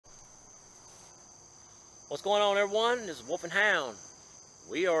What's going on, everyone? This is Wolf and Hound.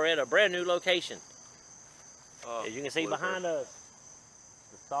 We are at a brand new location. As you can see behind us,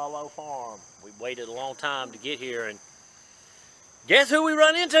 the Solo Farm. We waited a long time to get here, and guess who we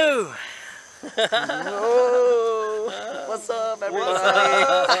run into? Oh, what's up, everybody?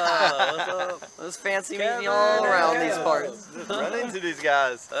 What's up? It's fancy meeting you all around these parts. Just run into these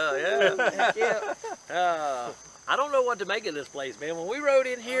guys. Oh, yeah. Yeah. I don't know what to make of this place, man. When we rode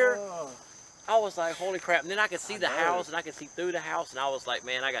in here, I was like, holy crap. And then I could see the house, and I could see through the house, and I was like,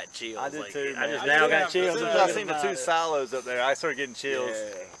 man, I got chills. I did like, too, I man. just now got chills. As soon as I seen the two silos up there, I started getting chills.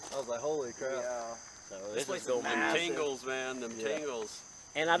 Yeah. I was like, holy crap. Yeah. So this is going to be Them tingles, man, them tingles.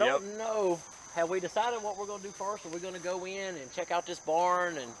 And I don't know, have we decided what we're going to do first? Are we going to go in and check out this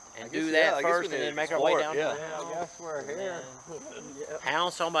barn and do that first and then make our way down to the house? I guess we're here.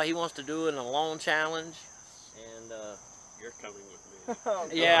 Hound's talking about he wants to do an alone challenge. And You're coming with me.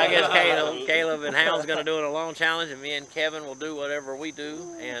 yeah, I guess Caleb and Hound's going to do an alone challenge, and me and Kevin will do whatever we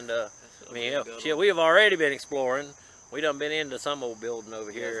do. And I mean, shit, we have already been exploring. We done been into some old building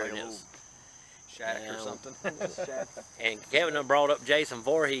over here. Like and a it's shack or something. And Kevin done brought up Jason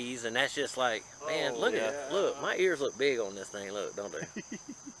Voorhees, and that's just like, man, look at it. Look, my ears look big on this thing. Look, don't they?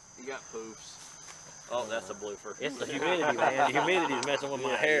 You got poofs. Oh, that's a blooper. It's the humidity, man. The humidity's messing with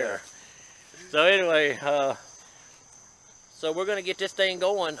my hair. So anyway, so we're gonna get this thing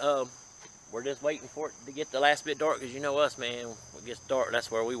going. We're just waiting for it to get the last bit dark, because you know us, man. When it gets dark, that's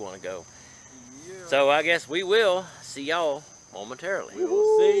where we want to go. Yeah. So I guess we will see y'all momentarily. We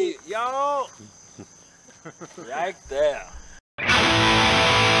will see y'all right there.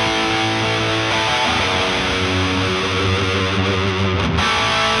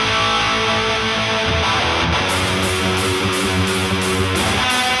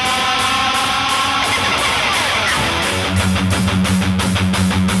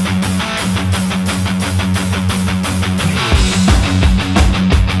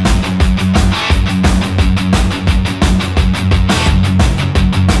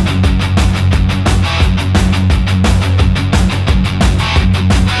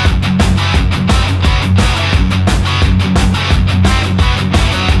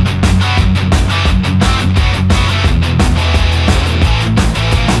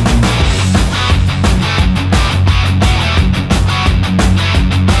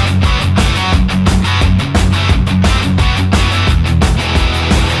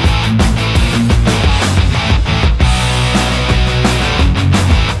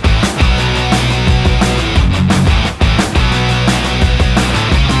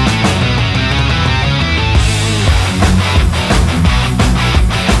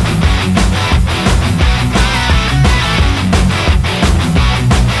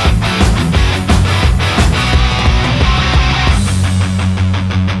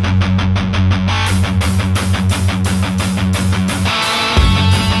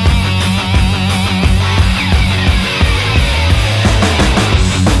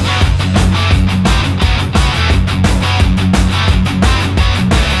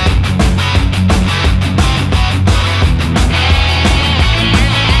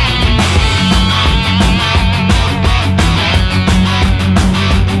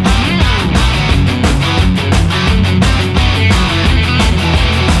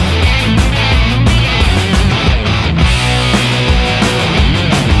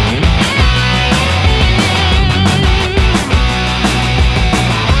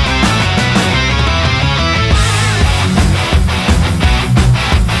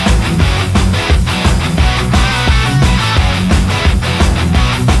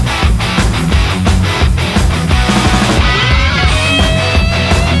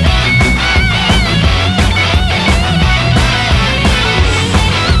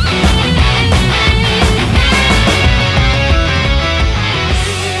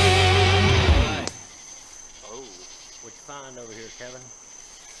 Over here, Kevin.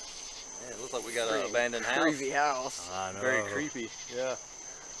 Yeah, it looks like we got an abandoned house. Creepy house. I know. Very creepy. Yeah.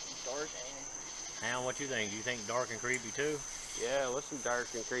 Dark. Hound, what you think? Do you think dark and creepy too? Yeah, what's some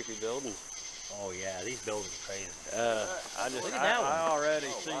dark and creepy buildings? Oh yeah, these buildings are crazy. I just, Look at that one. I already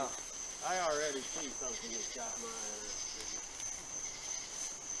see. Wow. I already see something that's got my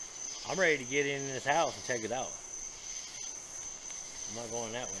I'm ready to get in this house and check it out. I'm not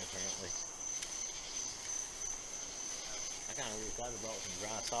going that way apparently. I kind of wish I brought some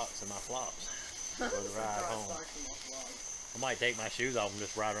dry socks and my flops for the ride home. I might take my shoes off and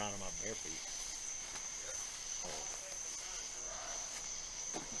just ride around on my bare feet.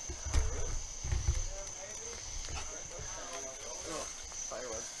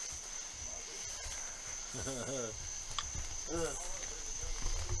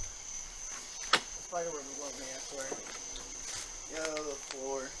 Spider-Man would love me, I swear. Yo, the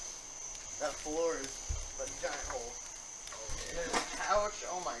floor. That floor is a giant hole. And there's a couch.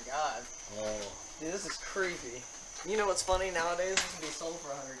 Oh my god. Oh. Dude, this is creepy. You know what's funny nowadays? This can be sold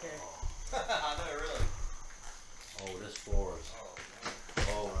for $100K. I know, really. Oh, this floor is.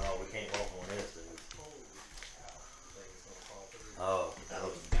 Oh no, we can't walk on this, dude. Oh, that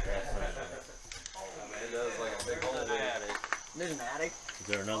looks definitely. I mean, it does like a big hole there. There's an attic. Is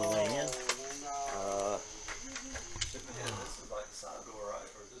there another way in? This is like the side door, right?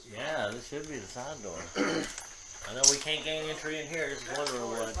 Or is this Yeah, this should be the side door. I know we can't gain entry in here. Just wondering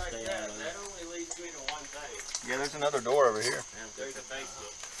what I'd stay out of. That only leads me to one thing. Yeah, there's another door over here. There's a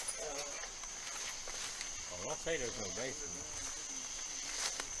basement. Oh, don't say there's no basement.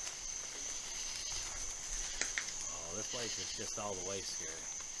 Oh, this place is just all the way scary.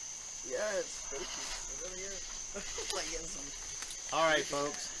 Yeah, it's spooky. It really is. Like getting some... Alright,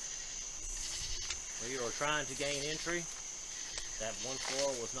 folks. We are trying to gain entry. That one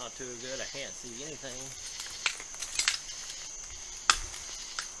floor was not too good. I can't see anything.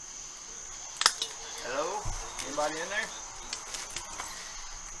 Hello? Anybody in there?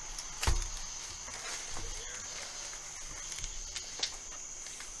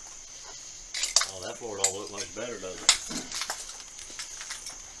 Oh, that floor don't look much better, does it?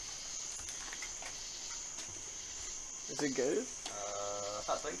 Is it good?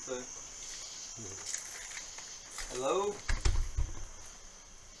 I think so. Hello? Look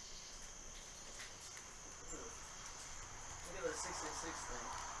at the 666 thing.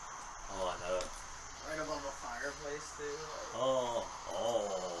 Oh, I know. Right above a fireplace, too. Like, Oh.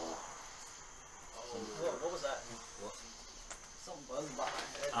 what was that? Something buzzed by my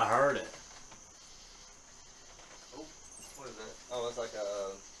head. I heard it. What is that? Oh, it's like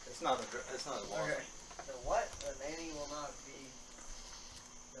a. It's not a wall. Okay. The what? The nanny will not be.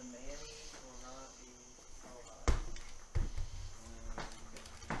 The nanny will not be.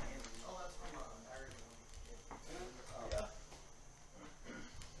 Oh, that's from Ireland. Yeah.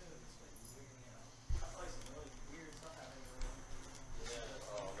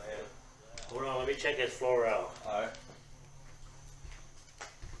 Oh, man. Hold on, let me check this floor out. Alright.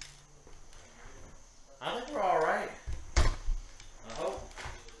 I think we're alright. I hope.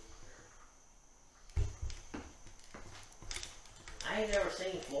 I ain't never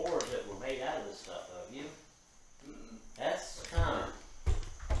seen floors that were made out of this stuff, have you? That's kind of.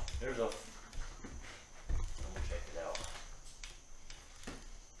 There's a. Let me check it out.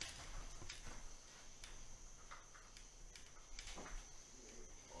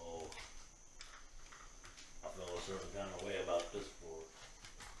 Oh. I feel a certain kind of way about this floor.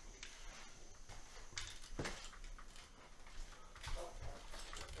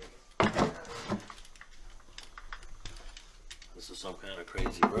 This is some kind of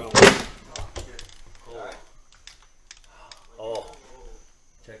crazy room. Oh. Oh.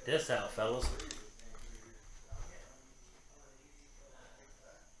 Check this out, fellas.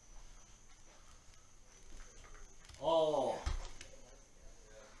 Oh.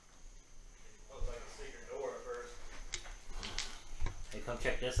 Looks like a secret door at first. Hey, come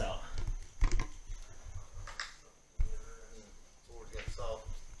check this out. Floor's getting soft.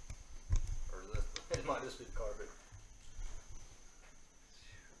 Or is this? It might just be the carpet.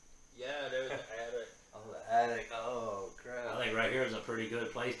 Yeah, there's an attic. Oh, the attic. Oh, crap. I think right here is a pretty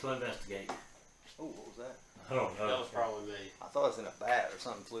good place to investigate. Oh, what was that? I don't know. That was probably me. I thought it was in a bat or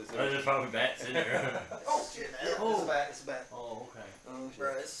something flew through. There's probably bats in there. Oh, shit. It's a bat. It's a bat. Oh, okay. Oh, shit.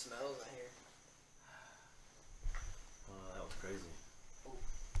 Bro, it smells in here. Oh, that was crazy.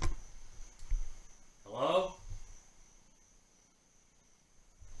 Hello?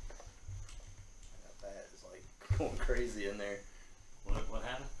 That bat is like going crazy in there. What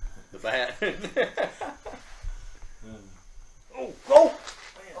happened? The bat. Oh, Oh!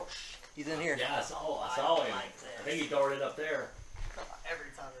 He's in here. yeah, I saw him. I think he darted up there.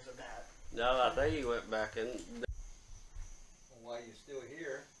 Every time there's a bat. No, I think he went back in. While you're still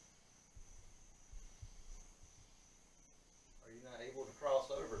here, are you not able to cross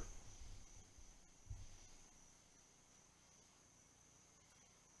over?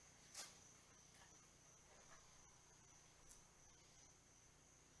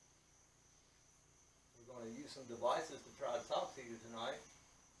 We're going to use some devices to try to talk to you tonight.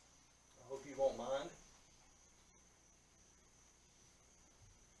 I hope you won't mind.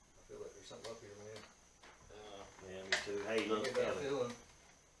 I feel like there's something up here, man. Yeah, me too. Hey, You look, get that Kevin. feeling?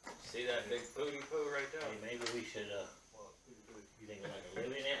 See that big pooty poo right there? Hey, maybe we should, you think like a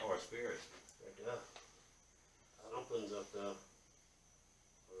living ant or a spirit? Right there. Something's up there.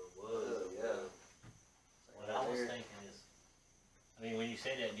 Or it was. Yeah. What I was thinking is, I mean, when you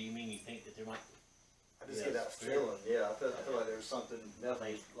say that, do you mean you think that there might, I just get that feeling. Yeah, I feel like there's something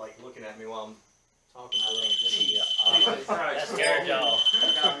definitely like looking at me while I'm talking to them. That scared y'all.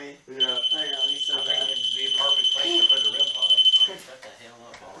 That got me. Yeah. That got me so I think bad. it'd be a perfect place to put a rib pie. Shut the hell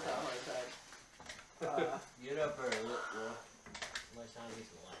up already. Get up there and look, boy. Somebody's trying to get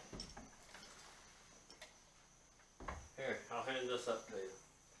some light. Here, I'll hand this up to you.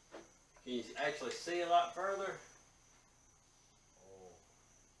 Can you actually see a lot further?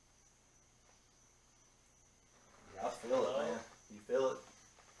 Yeah, I feel it, man. You feel it?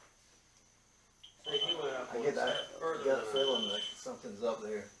 See, he went up I get that further gut than feeling that something's up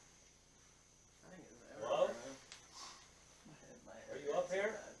there. I think it's Hello? everywhere. My head Are you hurts up so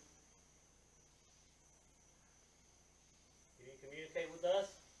here? bad. Can you communicate with us?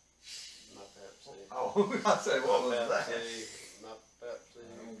 My Pepsi. Oh, I say, what was that? Pepsi. My Pepsi.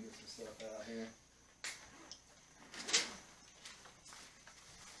 I'm gonna get some stuff out here.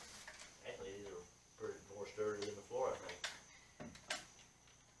 Actually, these are pretty more sturdy than the floor, I think.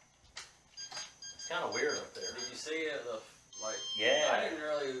 It's kind of weird up there. Did you see it? Like, Yeah. I didn't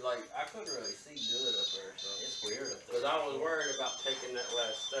really, like, I couldn't really see good up there, so. It's weird up there. Because I was worried about taking that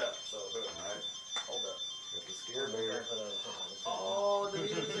last step, so. Alright. Hold up. Get the scare bear. Oh, the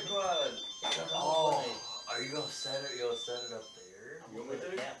music was. Oh, are you gonna set it? You gonna set it up there? I'm gonna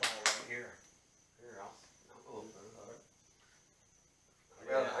put a cat ball right here. Here, I'll go up there.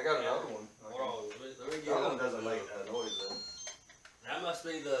 I got another one. Hold on, let me The get other one up. doesn't make that noise though. That must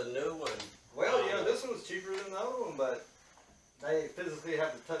be the new one. Well, yeah, this one's cheaper than the other one, but they physically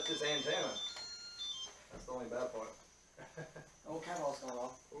have to touch this antenna. That's the only bad part. Oh, cat ball's going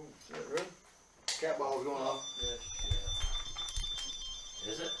off. Oh, shit, really? Cat ball's going off.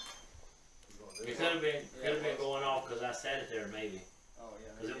 Is it? He's gonna do It it. could have been going off because I sat it there maybe. Oh,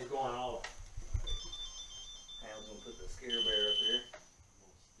 yeah. Because it was going off. Ham's gonna put the scare bear up here.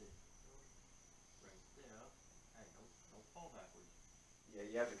 Yeah,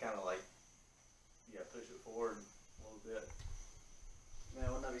 you have to kind of like, push it forward a little bit. Man,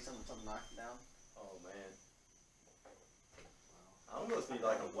 wouldn't that be something knocked down? Oh man. I almost need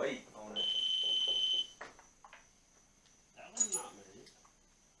like a weight on it. That was not me.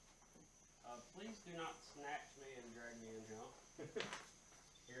 Please do not snatch me and drag me in, John.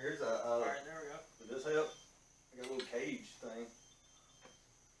 Here's a, Alright, there we go. would this help? I got a little cage thing.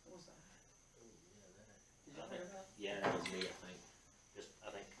 What was that? Did you hear that? Yeah, that was me, I think.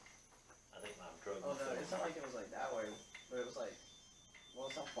 I think my drug Oh, was no, it's not like it was like that way, but it was like, well,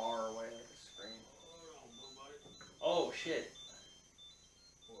 it's not far away, like a screen. Oh, shit.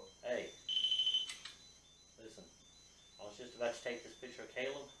 Hey. Listen. I was just about to take this picture of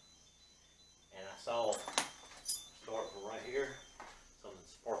Caleb, and I saw, start from right here, something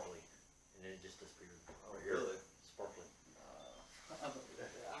sparkly, and then it just disappeared. Oh, Right here. really? Sparkly.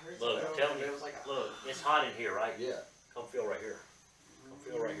 I heard Look, something. tell me. It was like a, Look, it's hot in here, right? Yeah. Come feel right here. Come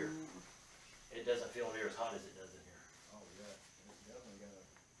feel right here. It doesn't feel near as hot as it does in here. Oh yeah. It's definitely gonna.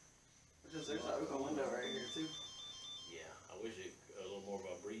 there's an open window right here, too. Yeah, I wish a little more of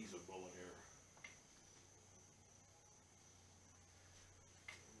a breeze would blow in here.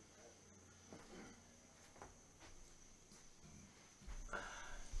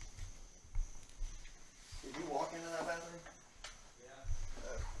 Did you walk into that bathroom? Yeah.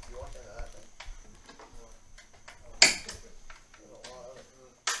 You walked into that thing. There's a lot of it.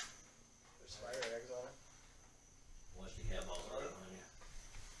 There's spider eggs on it. Watch the cat balls right behind you.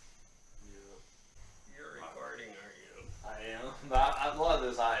 Yeah. You're recording, aren't you? I am. But a lot of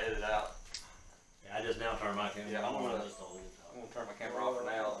this I edit out. Yeah, I just now turned my camera Yeah, I'm on. gonna- I just don't leave it I'm on. gonna turn my camera off for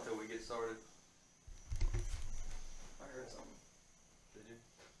now until we get started. I heard something. Did you?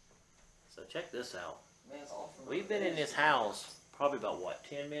 So check this out. Man, it's all from We've been in this house probably about what,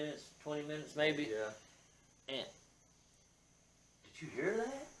 10 minutes, 20 minutes maybe? Yeah. And did you hear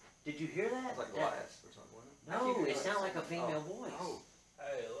that? Did you hear that? It's like That- glass or something, wasn't it? No, it sounded like a female voice. Oh.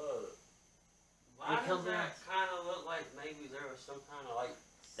 Hey, look. Why It does comes that out- kind of look like maybe there was some kind of like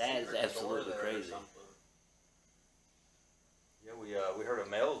That is secret absolutely door there or crazy. something? Yeah, we heard a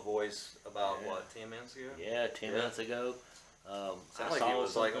male's voice about Yeah. what, 10 minutes ago? Yeah, 10 minutes ago. Sounded like it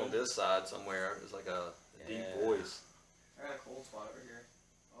was like on this side somewhere. It was like a deep Yeah. voice. I got a cold spot over here.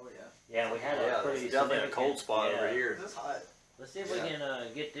 Oh, yeah. Yeah, we had Yeah, a pretty there's definitely a cold significant- spot over yeah. here. This hot. Let's see if we Yeah.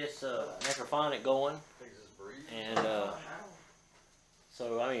 can get this necrophonic going. I think it's just breeze. And How?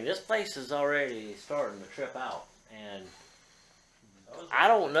 so, I mean, this place is already starting to trip out. And I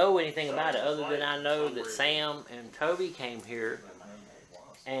don't know anything about it other than I know that Sam and Toby came here.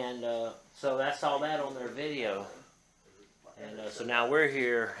 And so I saw that on their video. And so now we're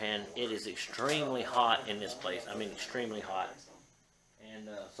here, and it is extremely hot in this place. I mean, extremely hot. And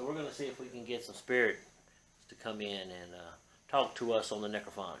so we're going to see if we can get some spirit to come in and talk to us on the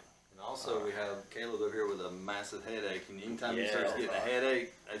necrophonic. And also, we have Caleb over here with a massive headache. And anytime he Yeah. starts getting a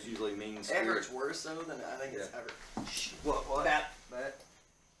headache, that usually means It spirit. hurts worse though than I think it's Yeah. ever. What? Bat.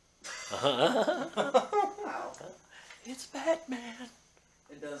 Ow. It's Batman.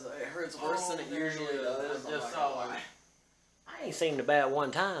 It does. It hurts worse than it usually does. I'm Just not saw gonna lie. it. I ain't seen the bat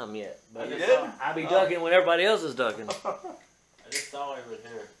one time yet, but You just did? saw- I be ducking when everybody else is ducking. I just saw him in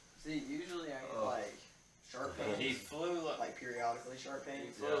here. See, usually I get Oh. like sharp Yeah. pains. He flew like Periodically sharp he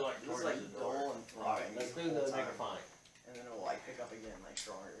pains. flew like This towards is like the door. dull and throbbing. Let's do the the whole time. necrophonic. And then it'll like pick up again like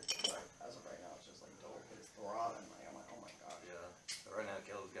stronger. But as of right now, it's just like dull, but it's throbbing. Like I'm like, oh my god. Yeah. But right now,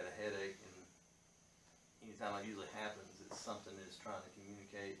 Caleb's got a headache, and anytime it usually happens, it's something that's trying to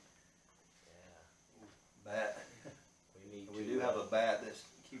communicate. Yeah. Bat. We We do have a bat that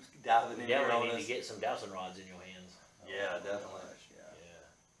keeps diving in You here definitely on need us. to get some dowsing rods in your hands. Yeah, Oh, definitely. gosh, yeah. Yeah.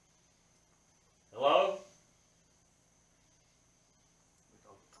 Hello? We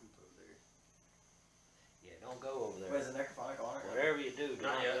call it poop over there. Yeah, don't go over Wait, there. is the necrophonic on it? Whatever you do, do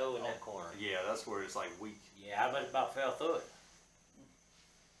Not not yet. go in that corner. Yeah, that's where it's like weak. Yeah, I about fell through it.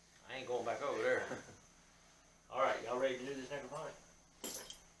 I ain't going back over there. All right, y'all ready to do this necrophonic?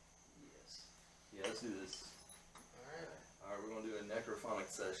 Yes. Yeah, let's do this. Alright. All right, we're gonna do a necrophonic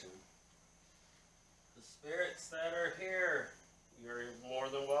session. The spirits that are here, you're more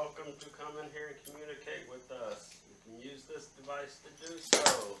than welcome to come in here and communicate with us. You can use this device to do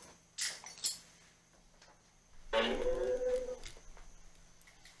so.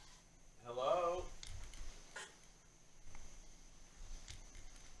 Hello?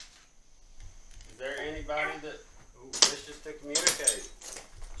 Is there anybody that wishes to communicate?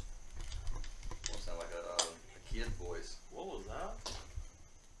 Won't sound like a kid voice. What was that?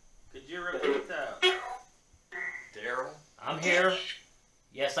 Could you repeat that? Daryl. I'm here.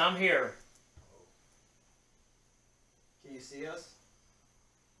 Yes, I'm here. Can you see us?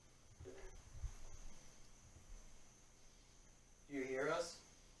 Do you hear us?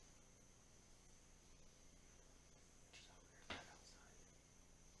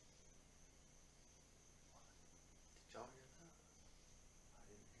 Did y'all hear that? I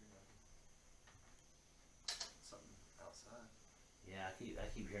didn't hear nothing. Something outside. Yeah, I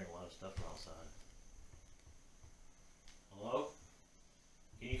keep hearing a lot of stuff from outside. Hello?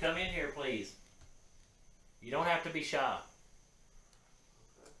 Can you come in here, please? You don't have to be shy.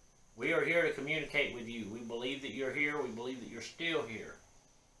 We are here to communicate with you. We believe that you're here. We believe that you're still here.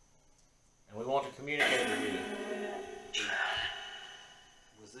 And we want to communicate with you.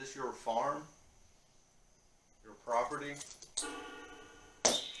 Was this your farm? Your property?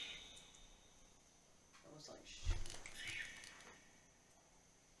 Almost like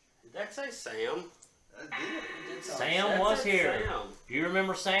Did that say Sam? I did. It did sound Sam That was said here. Sam. Do you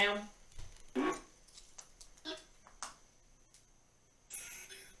remember Sam?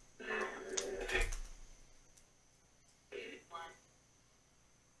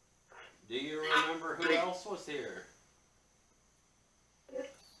 Do you remember who else was here?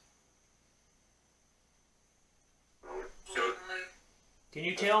 Can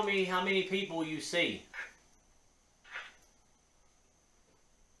you tell me how many people you see?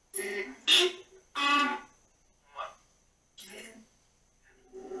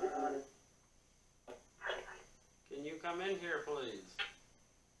 Can you come in here,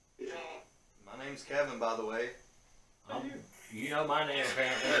 please? My name's Kevin, by the way. You know my name,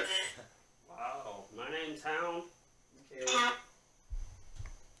 apparently. Wow, my name's Hound. Okay.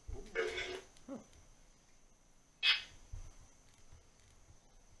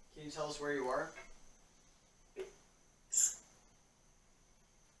 Can you tell us where you are?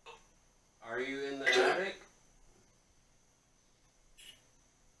 Are you in the attic?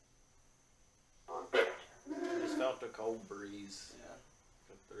 I just felt a cold breeze Yeah.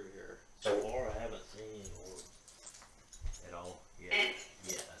 come through here. So far, I haven't seen any orbs at all. Yet,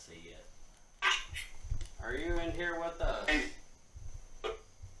 I see yet. Are you in here with us?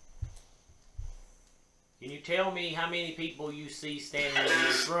 Can you tell me how many people you see standing in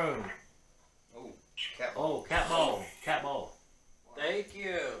this room? Oh, cat. Oh, cat ball, cat ball. Thank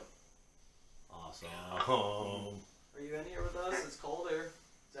you. Awesome. Are you in here with us? It's cold here.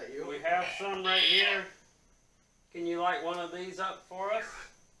 Is that you? We have some right here. Can you light one of these up for us?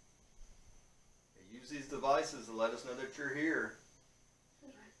 Use these devices to let us know that you're here.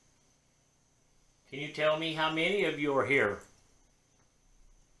 Can you tell me how many of you are here?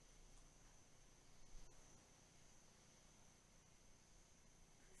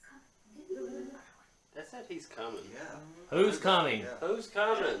 That said he's coming. Yeah. Who's coming? Yeah. Who's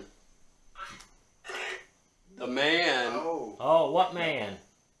coming? The man. Oh. Oh, what man?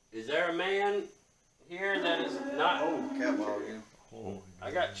 Is there a man here that is not. Oh, cat ball again. Oh,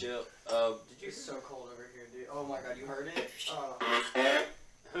 I got chill. Did you? It's so cold over here, dude. Oh my god, you heard it?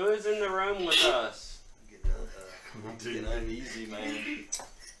 Who is in the room with us? I'm getting uneasy, man.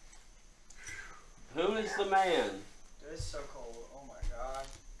 Who is the man? Dude, it's so cold. Oh my god.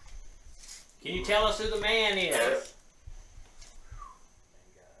 can you tell us who the man is?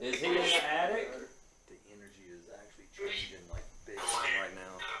 Is he in the attic? The energy is actually changing like big time right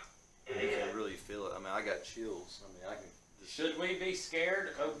now. You can really feel it. I mean, I got chills. I mean, I can. Just Should we be scared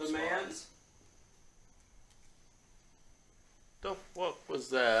of the man? The fuck was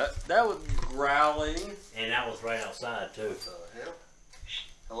that? That was growling. And that was right outside too. What the hell?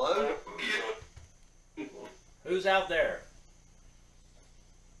 Hello? Who's out there?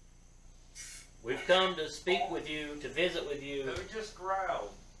 We've come to speak with you, to visit with you. Who just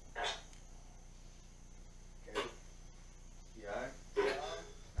growled? Yeah.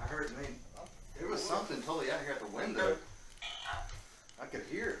 I heard. I mean, there was something totally out here at the window. I could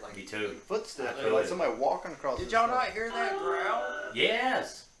hear it, like Me too. footsteps, I or like could. somebody walking across. Did the y'all snow. not hear that growl?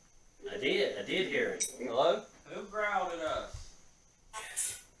 Yes, I did. I did hear it. Hello? Who growled at us?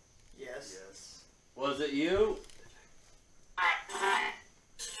 Yes. Yes. Was it you?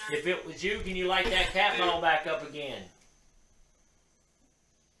 If it was you, can you light that cat ball back up again?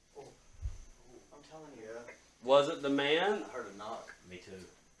 I'm telling you. Yeah. Was it the man? I heard a knock. Me too.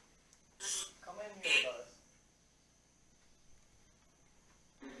 Come in here with us.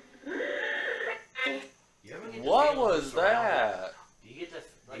 You ever get the What feeling was it's around? that? Do you get the?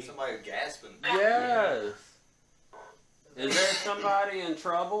 Like somebody gasping. Yes. Is there somebody in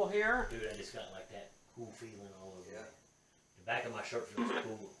trouble here? Dude, I just got like that cool feeling all over Yeah. me. The back of my shirt feels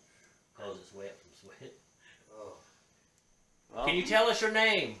cool because it's wet from sweat. Oh. Well, Can you tell us your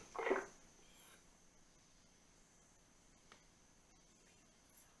name?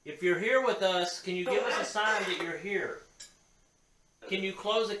 If you're here with us, can you give us a sign that you're here? Can you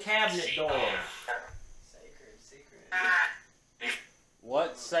close a cabinet door? Sacred.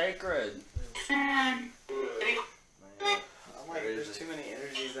 what's sacred? Man. I'm like, there's too many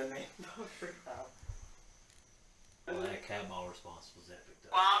energies in me. Don't freak out. Oh, that cat ball response was epic though.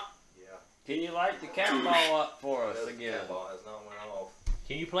 Yeah. Can you light the cat ball up for us The again? cat ball has not went off.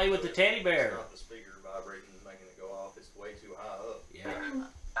 Can you play with the teddy It's bear? not the speaker vibrating making it go off. It's way too high up. Yeah.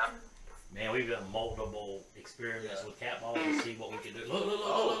 Man, we've done multiple experiments Yeah. with cat balls to see what we can do. Look, look,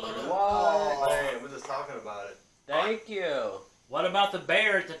 look, look, look, look. Oh, man, we're just talking about it. Thank you. What about the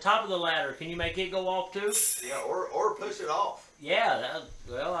bear at the top of the ladder? Can you make it go off too? Yeah, or push it off. Yeah, that,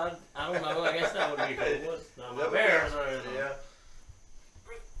 well, I don't know. I guess that would be cool. Not my That would bears be- or anything. Yeah.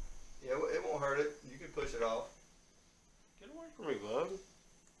 Yeah, it won't hurt it. You can push it off. Get away from me, bud.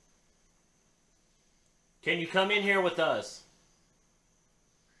 Can you come in here with us?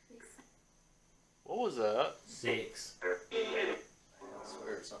 What was that? 6. I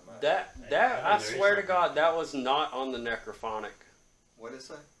swear it's something. That I I think there is swear to something. God, that was not on the necrophonic. What did it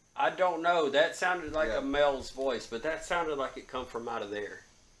say? I don't know. That sounded like Yeah. a male's voice, but that sounded like it come from out of there.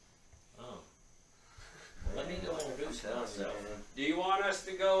 Oh. Well, let me go introduce I'm telling you, myself. man. Do you want us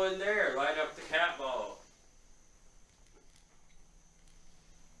to go in there, light up the cat ball?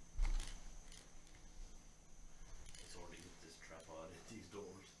 It's already with this tripod at these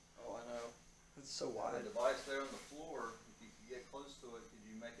doors. Oh, I know. It's so The wide. device there on the floor, if you could get close to it, could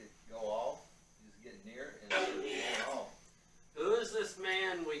you make it go off? You just get near it and it's going off. Who is this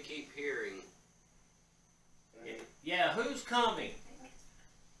man we keep hearing? Yeah, who's coming?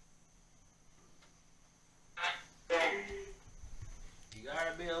 You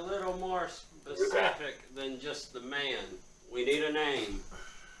gotta be a little more specific than just the man. We need a name.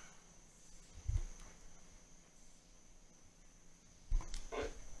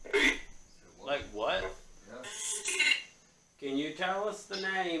 Like what? Yeah. Can you tell us the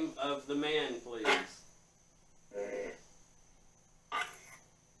name of the man, please?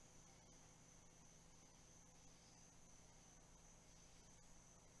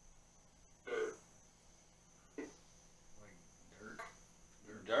 Like dirt.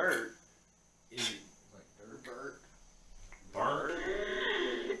 Dirt. Is he Like dirt. burned?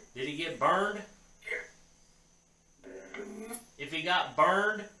 Did he get burned? If he got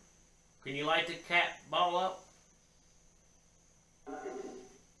burned, can you light the cat ball up?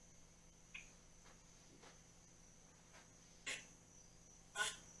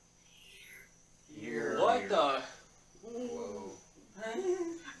 Here. What the? Whoa.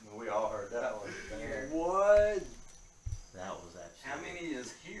 We all heard that one. Dang. What? That was actually. How many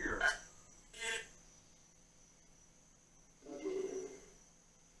is here?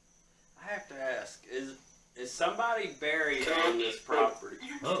 I have to ask, is somebody buried on this property?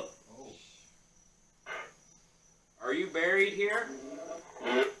 Oh, Oh. here?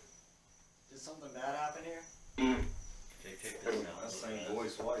 Did something bad happen here? Okay, check this out. That's the same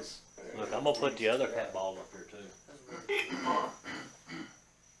voice twice. Look, I'm gonna put the other cat ball up here too.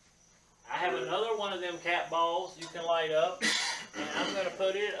 I have another one of them cat balls you can light up, and I'm gonna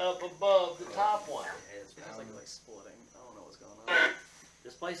put it up above the top one. It's like splitting. I don't know what's going on.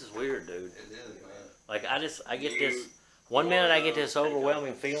 This place is weird, dude. It is, man. Like I get this. One minute I get this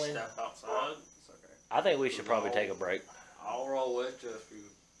overwhelming feeling. Step outside. It's okay. I think we should probably take a break. I'll roll with you if you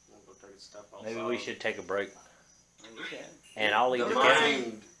want to take a step outside. Maybe we should take a break, I mean, you can. and I'll leave The the cat.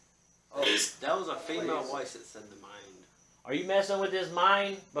 mind. Oh, that was a female voice that said the mind. Are you messing with this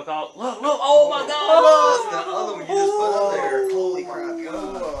mine? Because look, oh my God! That's the other one you just put up there. Holy Oh my crap.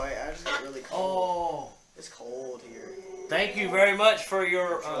 God. Oh, I just got really cold. Oh, It's cold here. thank you very much for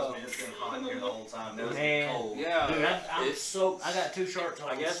your. Trust me, it's been hot here the whole time. It was Man. cold. Yeah. Dude, I'm it's- soaked. I got 2 shirts on.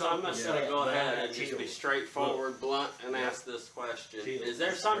 I guess I'm just soaked gonna with go sweat, ahead but I and just be chilled. straightforward, blunt, and Yeah. ask this question: Chill. Is there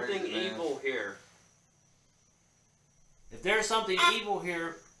That's something crazy, man. evil here? If there's something evil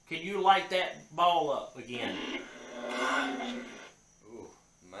here, can you light that ball up again? Ooh,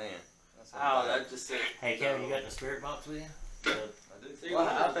 man. That's Oh, bad. that just said. Hey, Kevin, you got the spirit box with you? I do. See What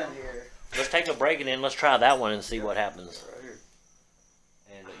happened here? Let's take a break and then let's try that one and see what happens. Right here.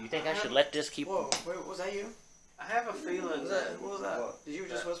 And you think I should let this keep? Whoa, wait, was that you? I have a feeling that. What was that? What? Did you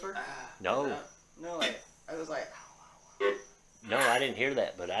just whisper? No, No, like, I was like, no, I didn't hear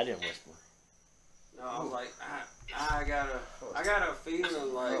that, but I didn't whisper. No, I was like, I got a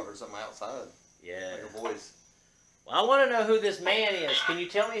feeling like. Oh, there's something outside. Yeah. Like a voice. Well, I want to know who this man is. Can you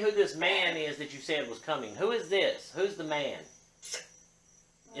tell me who this man is that you said was coming? Who is this? Who's the man?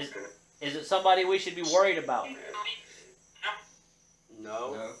 Is it somebody we should be worried about?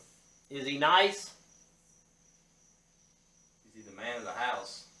 No. No. Is he nice? Is he the man of the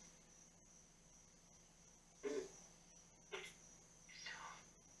house?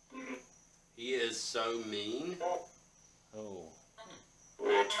 He is so mean. Oh.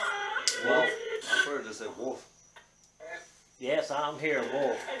 Wolf. I swear it just said wolf. Yes, I'm here,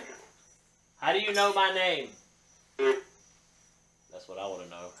 Wolf. How do you know my name? That's what I want to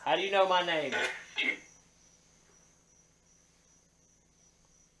know. How do you know my name?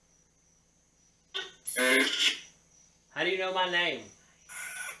 How do you know my name?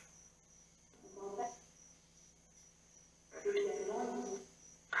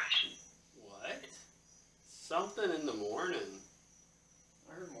 What? Something in the morning.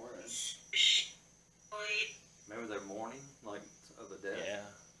 I heard more. Remember their mourning? Like, of the dead? Yeah.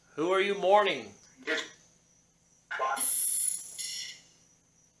 Who are you mourning?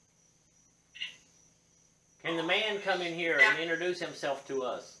 Can the man come in here and introduce himself to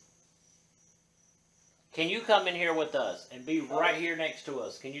us? Can you come in here with us and be right here next to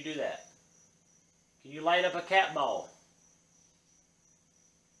us? Can you do that? Can you light up a cat ball?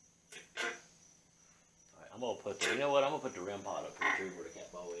 All right, I'm gonna put the. You know what? I'm gonna put the REM pod up here too, where the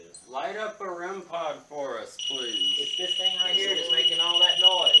cat ball is. Light up a REM pod for us, please. It's this thing right here that's making all that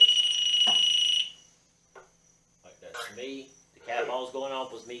noise. Like that's me. The cat ball's going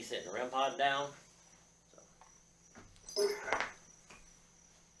off was me setting the REM pod down. So.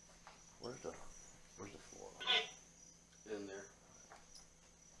 Where's the floor? In there.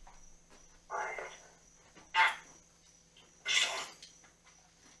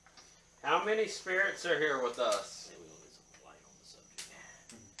 How many spirits are here with us? Maybe we'll get some light on the subject.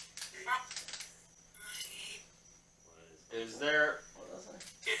 What is Is there? What was I? I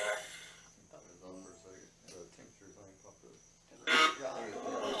thought it was on for a second. The temperature thing popped up.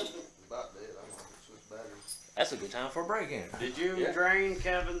 It's about dead. I'm gonna switch batteries. That's a good time for a break in. Did you Yeah. drain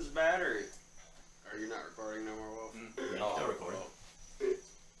Kevin's battery? Are you not recording no more, Wolf? No, still recording.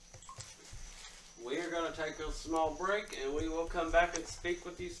 We are going to take a small break, and we will come back and speak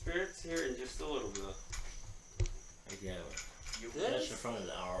with you spirits here in just a little bit. Yeah, that's This? in front of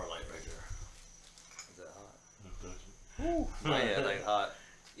the hour light right there. Is that hot? Man, that ain't hot.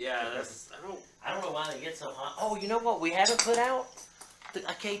 Yeah, that's. I don't know why they get so hot. Oh, you know what? We haven't put out a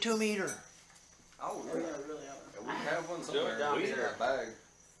K2 meter. Oh, Really, yeah. really Yeah, we have one somewhere. down We in here. that bag.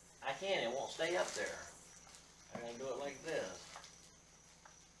 I can't. It won't stay up there. I gotta do it like this.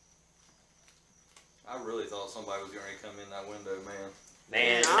 I really thought somebody was going to come in that window, man.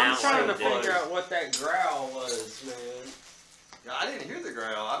 Man, I'm now trying to it does. figure out what that growl was, man. Yeah, I didn't hear the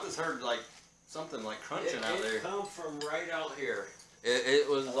growl. I just heard like something like crunching out there. It come from right out here. It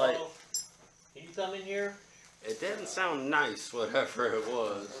was like, Hello? Can you come in here? it didn't sound nice, whatever it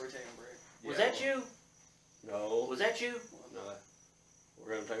was. Are we taking a break? Was Yeah. that you? No. Was that you? No.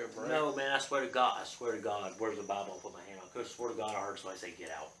 We're going to take a break. No, man. I swear to God. I swear to God. Where's the Bible? I put my hand on. 'Cause I swear to God, I heard somebody say,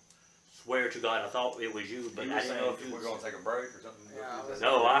 "Get out." Swear to God, I thought it was you, but You I were didn't saying know if if you we're was. gonna take a break or something. Yeah, I was-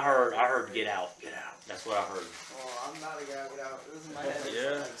 No, I heard get out. Get out. That's what I heard. Oh, I'm not a guy without. This is my head. It's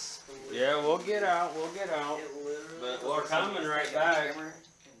Yeah. like split. Yeah, we'll get out. We'll get out. It literally. But looks we're like coming somebody's right taking a back. hammer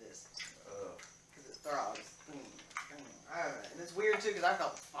and just, cause it throbs. I don't know. And it's weird too, because I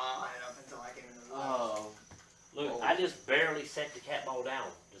felt fine up until I came into the room. Oh. Look, I just barely set the cat ball down.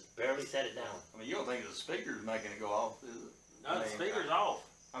 Just barely set it down. I mean, you don't think the speaker's making it go off, is it? No, the speaker's off.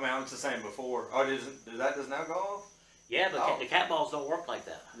 I mean, I'm just saying before. Oh, does that just now go off? Yeah, but Oh. the cat balls don't work like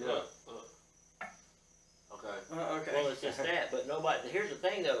that. Look. Okay. Okay. Well, it's just that. But nobody. Here's the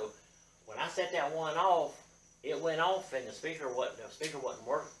thing, though. When I set that one off, it went off, and the speaker wasn't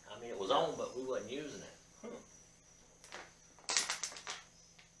working. I mean, it was on, but we wasn't using it. This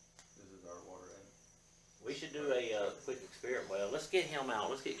is our water in. We should do a quick experiment. Well, let's get him out.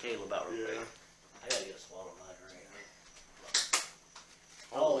 Let's get Caleb out real quick. I gotta get a swallow of my drink.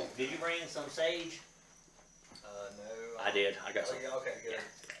 Oh, did you bring some sage? No. I did. I got some. Oh, yeah, okay, good.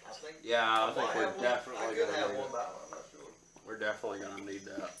 I think. Yeah, I might think have we're one. definitely I could gonna have need one, it. but I'm not sure. We're definitely gonna need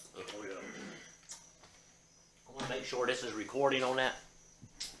that. I want to make sure this is recording on that.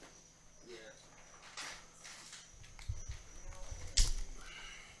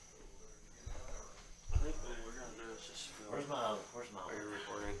 I think what we're gonna do is just fill. Where's my? Are you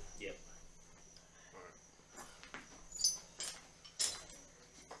recording? Yep.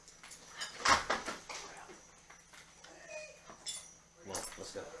 Come on,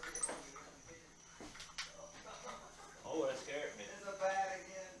 let's go. Oh, that scared me. It's a bad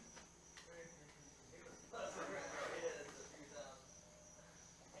again.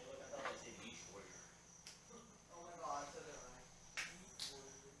 Hey, look, I thought I said yeast for you. Oh my god, so did I.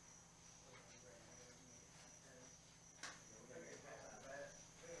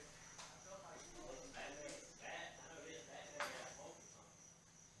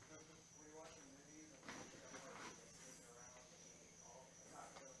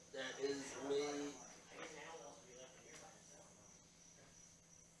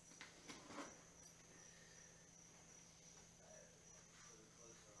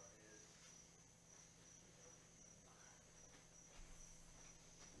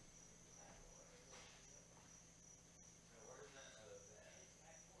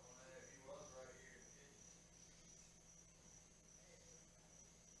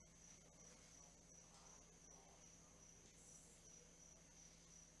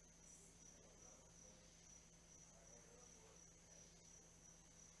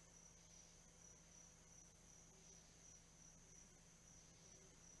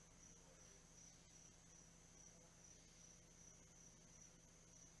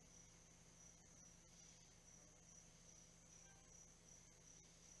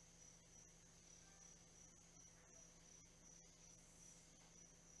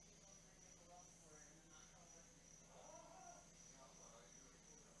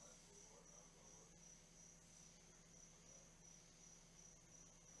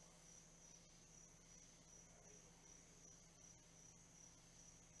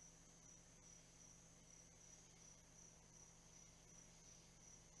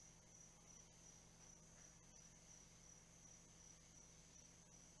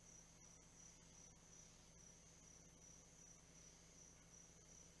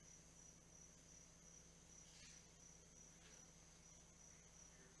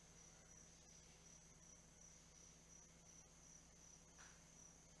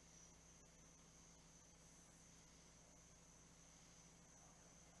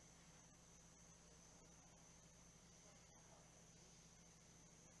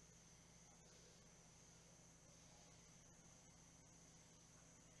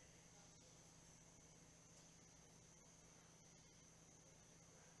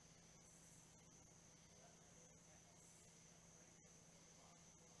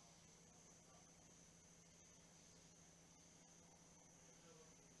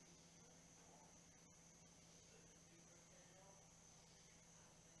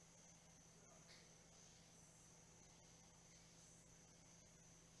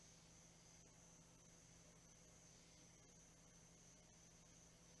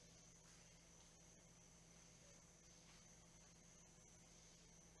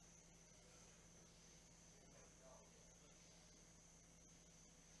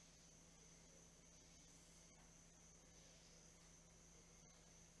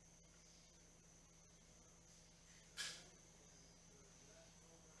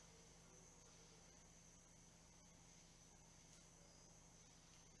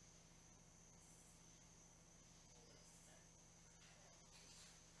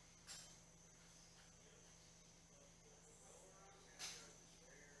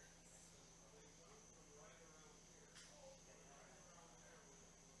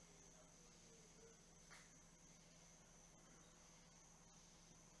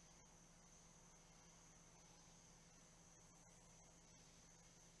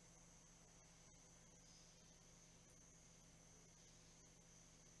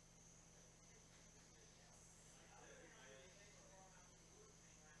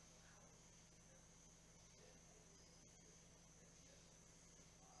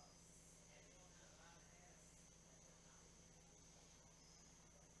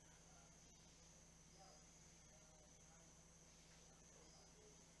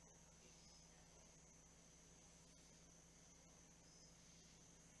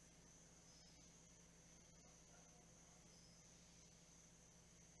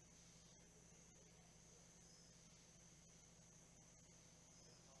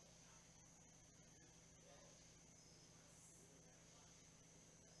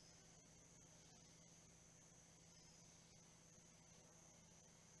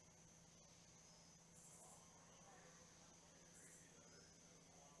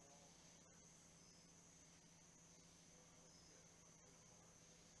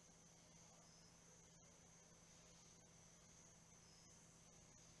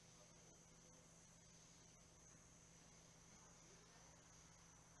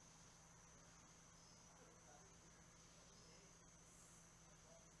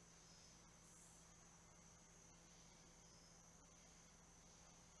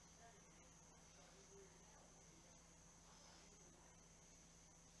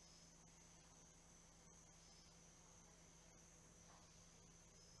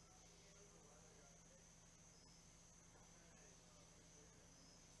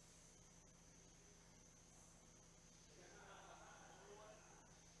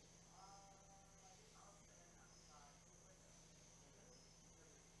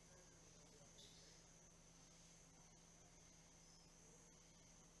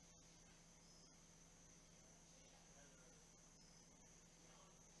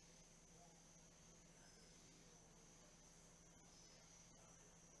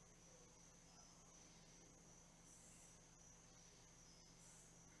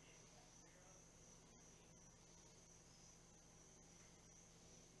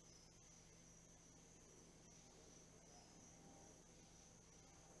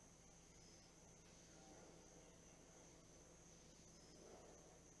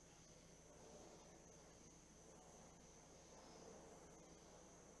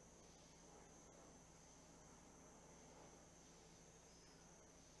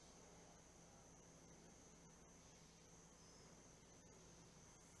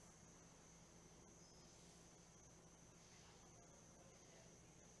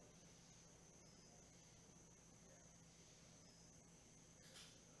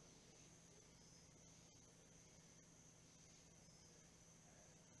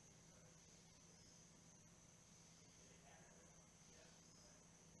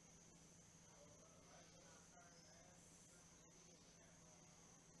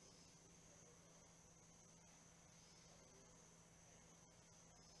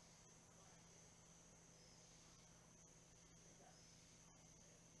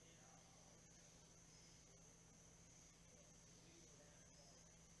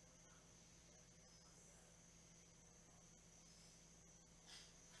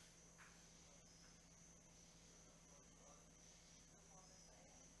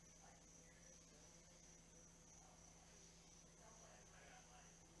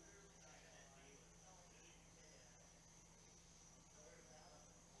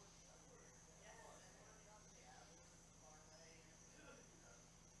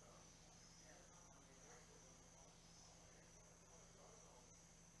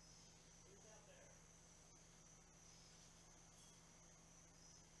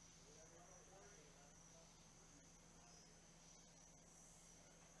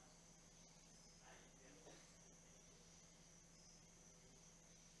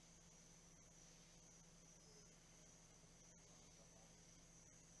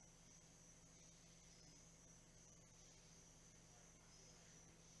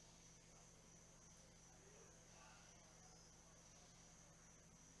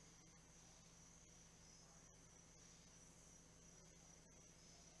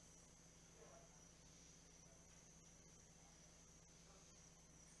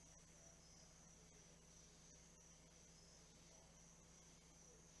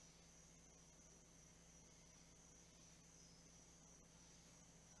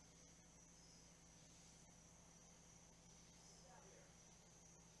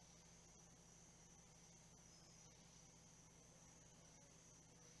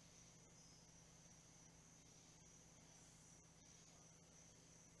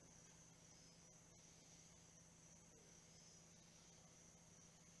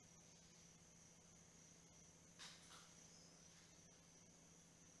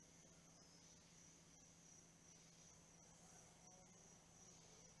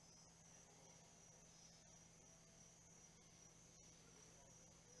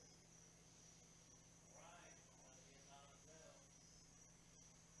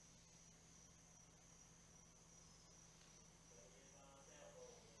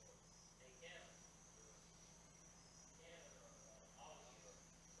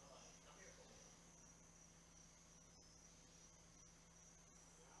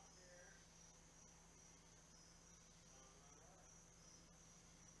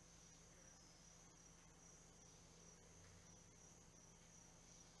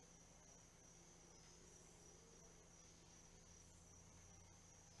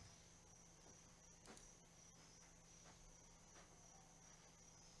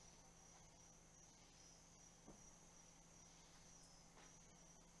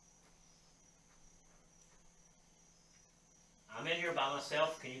 by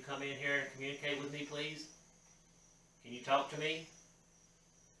myself. Can you come in here and communicate with me, please? Can you talk to me?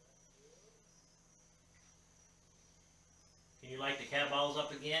 Can you light the cat balls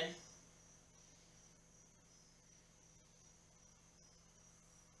up again?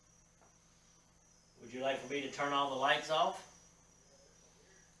 Would you like for me to turn all the lights off?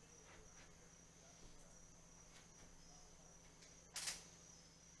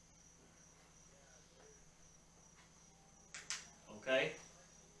 Okay.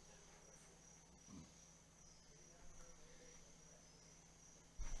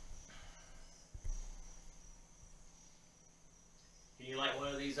 Can you light one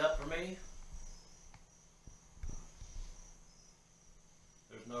of these up for me?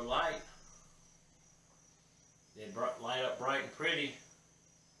 There's no light. They light up bright and pretty.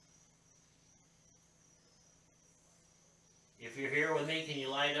 If you're here with me, can you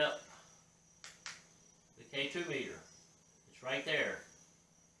light up the K2 meter? It's right there.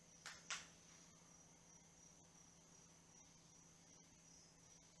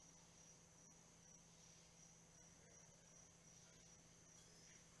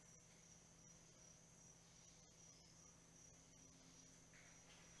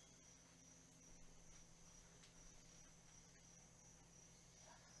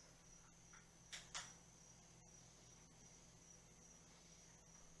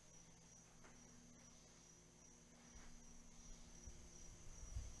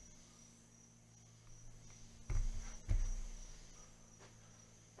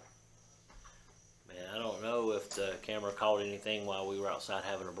 The camera caught anything while we were outside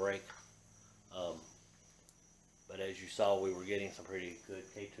having a break. But as you saw, we were getting some pretty good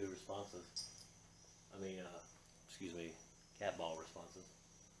K2 responses. Excuse me, cat ball responses.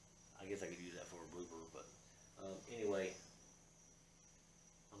 I guess I could use that for a blooper, but anyway,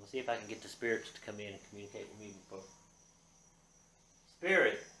 I'm gonna see if I can get the spirits to come in and communicate with me before.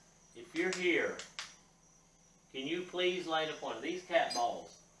 Spirit, if you're here, can you please light up one of these cat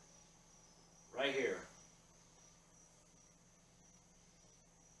balls right here?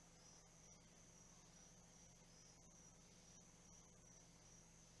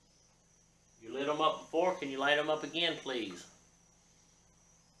 You lit them up before. Can you light them up again, please?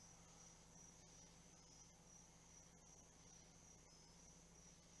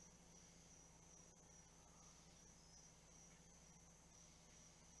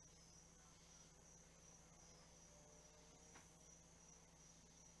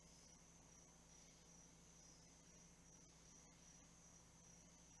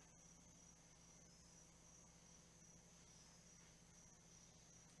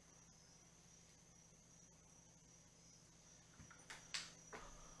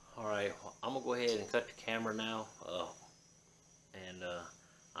 Alright, I'm going to go ahead and cut the camera now,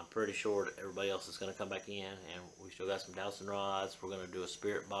 I'm pretty sure that everybody else is going to come back in, and we still got some dowsing rods. We're going to do a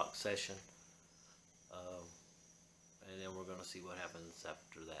spirit box session, and then we're going to see what happens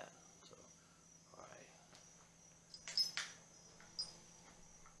after that. So,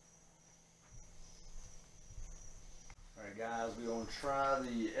 Alright guys, we're going to try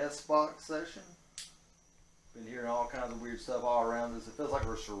the S-Box session. Been hearing all kinds of weird stuff all around us. It feels like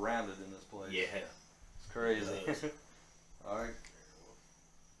we're surrounded in this place. yeah. It's crazy. Alright.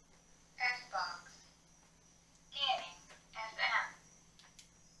 S-Box. Scanning. SM.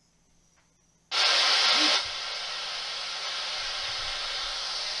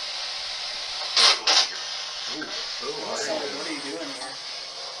 What are you doing here?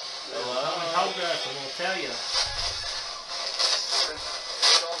 Well, come and talk to us and we'll tell you.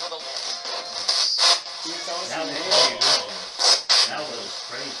 That was crazy. That was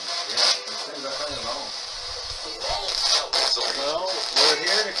crazy. Yeah, this thing's not playing at all. Well, we're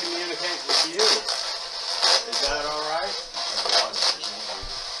here to communicate with you. Is that alright?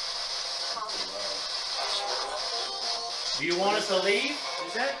 Do you want us to leave?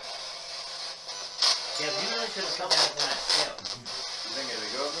 Is that? Yeah, you really should have come down from that step. You think it'll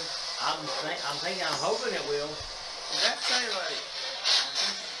go over? I'm hoping it will. Did that say like,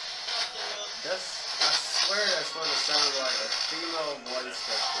 I swear that's what it sounded like, a female voice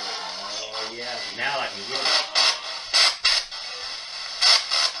that's Oh yeah, now I can get it.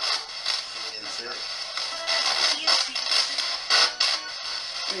 That's it.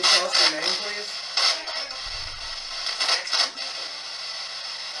 Can you tell us your name, please?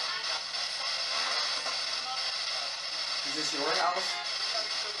 Is this your house?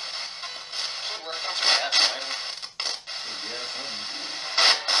 Yeah, something.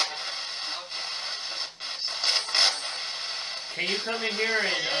 Can you come in here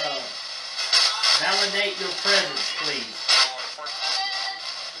and validate your presence, please?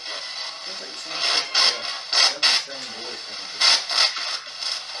 Sounds like the same voice. Yeah, that's the same voice coming through.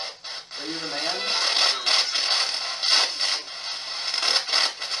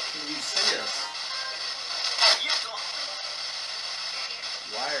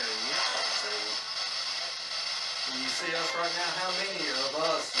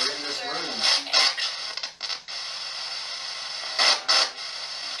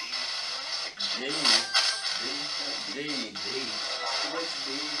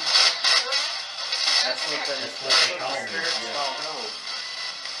 That's what they call me. spirits Yeah. call home.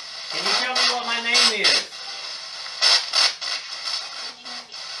 Can you tell me what my name is?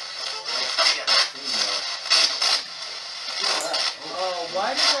 Oh,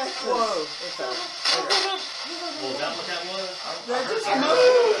 why did I? Whoa! It's Well, is that what that was? That just I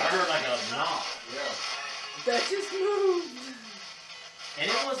moved. heard like a knock. Yeah. That just moved. And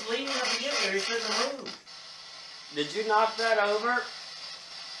it was leading up to get there. It shouldn't have moved. Did you knock that over?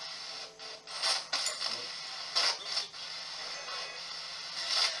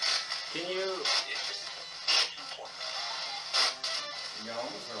 Can you? You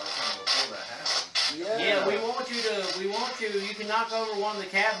almost are like kind of before that happened. Yeah, we want you can knock over one of the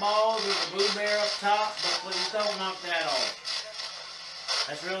cat balls or the Boo Bear up top, but please don't knock that off.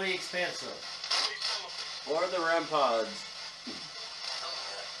 That's really expensive. Or the REM pods?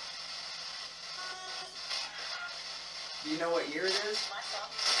 Do you know what year it is?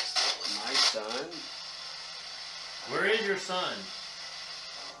 My son? Where is your son?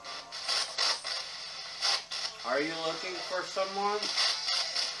 Are you looking for someone?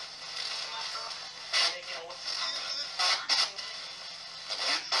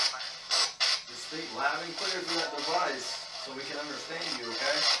 Just speak loud and clear through that device so we can understand you,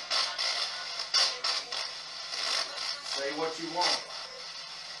 okay? Say what you want.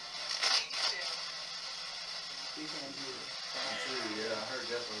 You can't do it. Yeah, I heard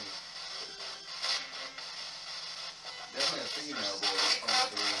definitely a female voice coming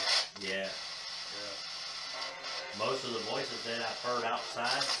through. Yeah. Yeah. Most of the voices that I've heard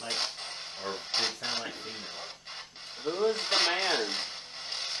outside, like, or did sound like female. Who is the man?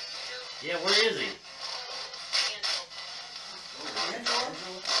 Yeah, where is he? Angela?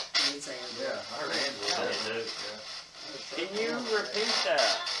 It's Angela. Yeah, I heard Angela. Yeah, dude. Yeah. Can you repeat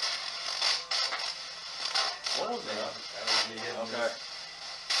that? What was that? That was me hitting Okay. this.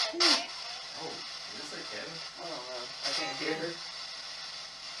 Oh, did it say Kevin? I don't know. I can't hear her.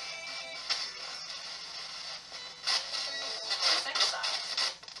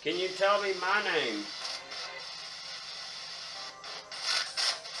 Can you tell me my name?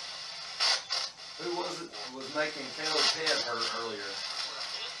 Who was it was making Caleb's head hurt earlier?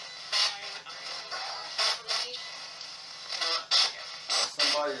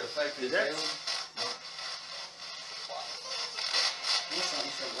 Somebody affected Is that- Caleb? You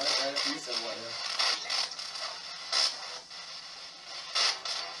said what, right? You said what?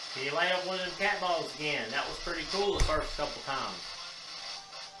 Can you lay up one of them cat balls again? That was pretty cool the first couple times.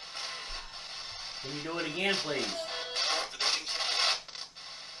 Can you do it again, please?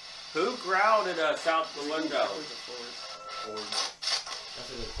 Who growled at us out the window? That's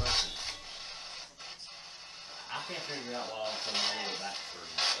a good question. I can't figure out why it's on my little back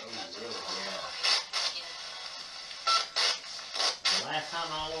hurting. Oh, really? Yeah. The last time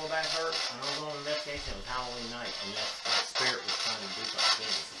my lower back hurt, when I was on an investigation, it was Halloween night, and that spirit was trying to do something to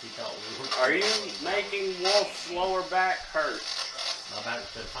us. He thought we were. Are you making Wolf's lower back hurt? My back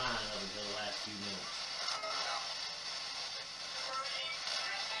was been fine up until the last few minutes.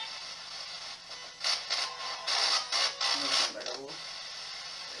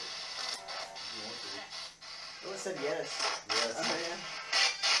 Oh, it said yes. Yes. Okay, yeah.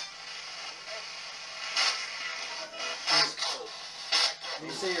 Did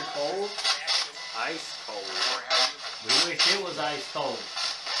you say you're cold? Ice cold. We wish it was ice cold.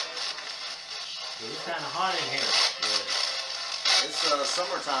 It was kind of hot in here. It's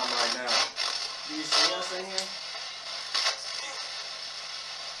summertime right now. Do you see us in here?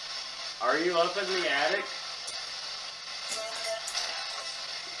 Are you up in the attic?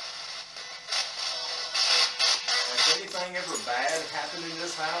 Has anything ever bad happened in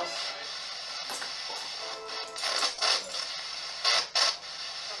this house?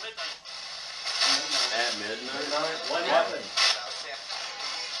 At midnight? Midnight? What happened?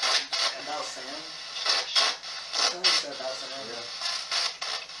 About Sam? I think it's about Sam. Yeah.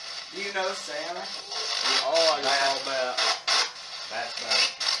 Do you know Sam? Oh, I just saw that. That's bad.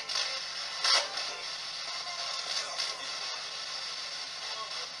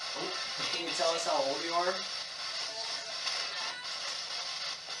 Can you tell us how old you are?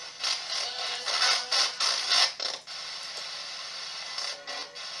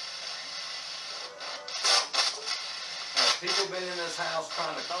 Have people been in this house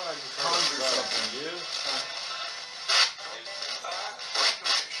trying to conjure something? You?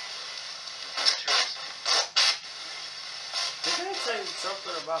 Did they say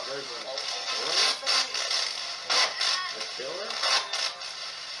something about there's a killer?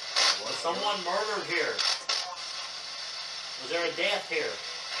 Was someone murdered here? Was there a death here?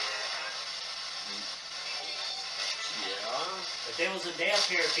 Yeah. If there was a death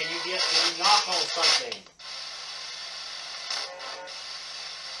here, can you knock on something?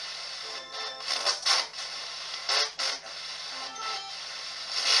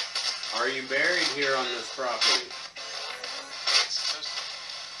 you buried here on this property?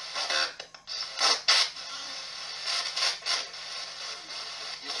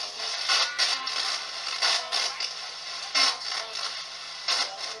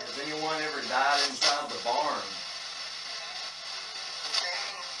 Has anyone ever died inside the barn?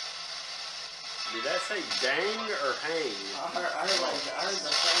 Did that say dang or hang? I heard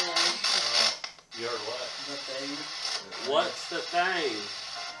the thing. You heard what? The thing. What's the thing?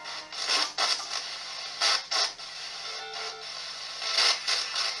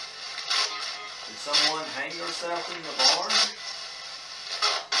 Did someone hang herself in the barn?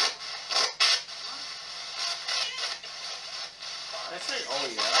 That's it. Oh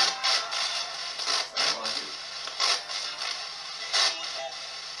yeah. Sounds like it.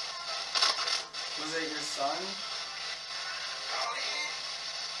 Was it your son?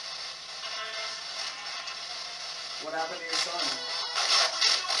 What happened to your son?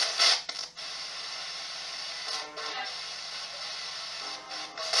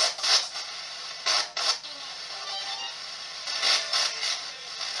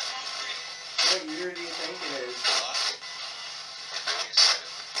 What year do you think it is?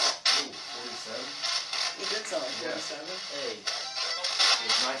 Ooh, 47. It did sound like Yeah. 47. Hey. It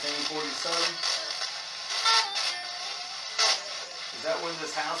was 1947. Is that when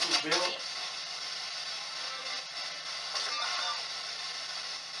this house was built?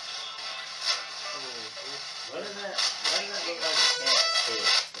 What does that look like? A cat's head.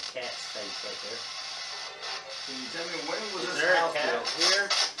 The cat's face right there. Can you tell me when was Is this there a house cat built? here?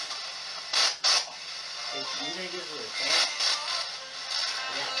 Hey, do you think this was a cat?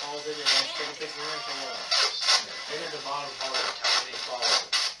 And that falls in it and let's take a picture of it or what? Look at the bottom part of it. It falls.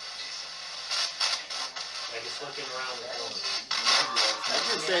 Like it's looking around the corner. I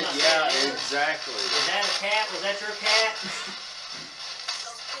just said, yeah, exactly. Is that a cat? Was that your cat?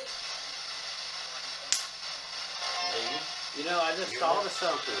 You know, I just thought of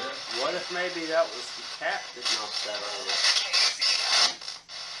something. What if maybe that was the cat that knocked that over?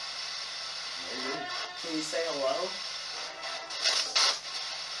 Maybe. Can you say hello?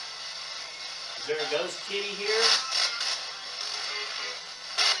 Is there a ghost kitty here?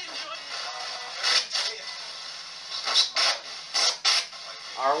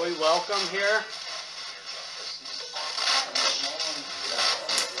 Are we welcome here?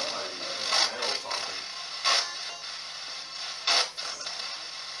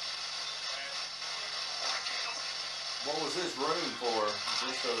 What was this room for? Is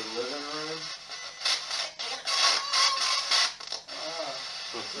this a living room?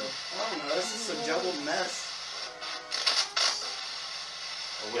 I don't know. This is a jumbled mess.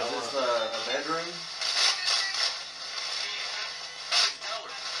 Or was this a bedroom?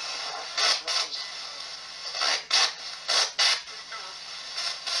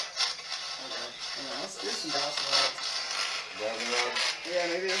 Let's do some Dawson. Yeah,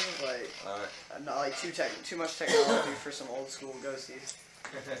 maybe this is like not like too much technology for some old school ghosties.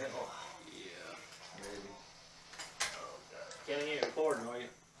 Yeah. Maybe. Kevin, you ain't recording, are you?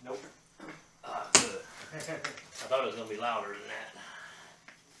 Nope. Ah, good. I thought it was gonna be louder than that.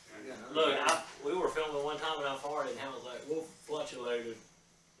 Look, we were filming one time and I farted and I was like, Wolf fluctuated.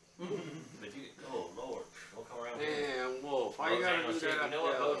 But you, oh Lord, don't come around here. Damn, Wolf, why you gotta do Bojangles, that? you know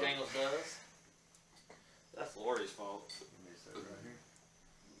what Bojangles does? That's Lori's fault. Let me set it right here.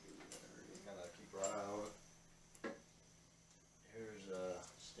 You gotta keep your eye on it. Here's a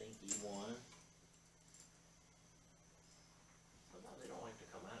stinky one. Sometimes they don't like to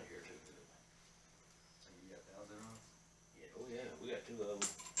come out of here too good. So you got $1,000 on? Yeah, oh yeah, we got 2 of them.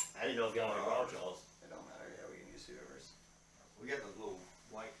 I didn't know if y'all wanted brought y'all's. It don't matter. Yeah, we can use whoever's. We got those little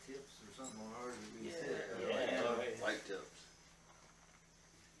white tips or something on ours. Yeah, right. White tips.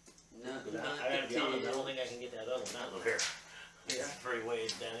 But I gotta be honest, I don't think I can get that other one out of there. Yeah. It's 3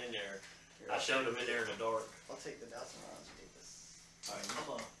 ways down in there. Here, I showed them in there in the dark. I'll take the Dawson rounds and take this.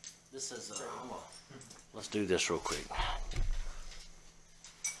 Alright, this is, let's do this real quick.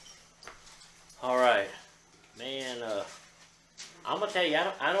 Alright, man, I'm gonna tell you,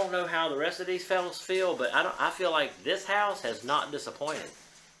 I don't know how the rest of these fellas feel, but I feel like this house has not disappointed.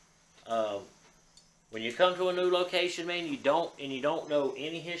 When you come to a new location, man, you don't know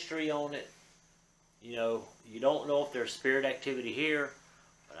any history on it. You know, you don't know if there's spirit activity here,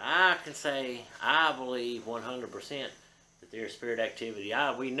 but I can say I believe 100% that there's spirit activity.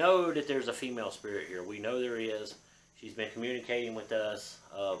 We know that there's a female spirit here. We know there is. She's been communicating with us.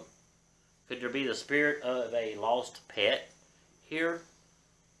 Could there be the spirit of a lost pet here?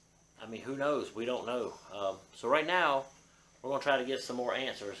 I mean, who knows? We don't know. So right now, we're going to try to get some more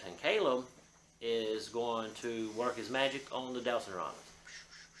answers. And Caleb is going to work his magic on the Dowson Rollins.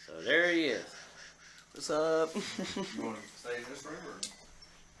 So there he is. What's up? You want to stay in this room or?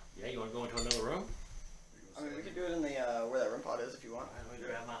 Yeah, you want to go into another room? I mean, we could do it in the where that room pod is if you want. Let me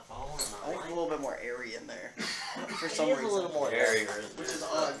grab my phone and I think it's a little bit more airy in there. For some It is reason. a little more airy, Which is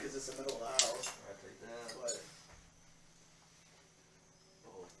odd because it's the middle of the house. I take that.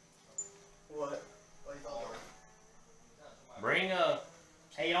 But what? What you thought? Bring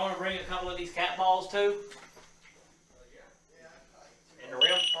hey, y'all want to bring a couple of these cat balls too? In the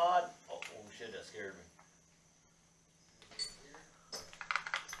rim pod? Oh, shit, that scared me.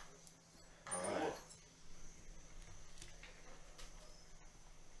 Alright.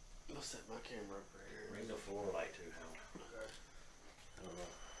 I'll set my camera up right here. Bring the floor light too, Hal. I don't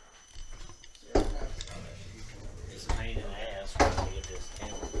know. It's a pain in the ass when you get this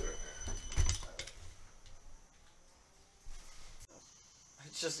camera through.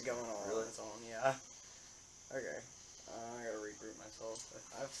 It's just going on Really? its own, yeah. Okay. I gotta regroup myself.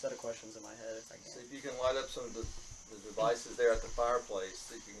 I have a set of questions in my head if I See can. if you can light up some of the devices there at the fireplace.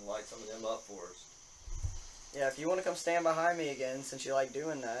 See if you can light some of them up for us. Yeah, if you want to come stand behind me again, since you like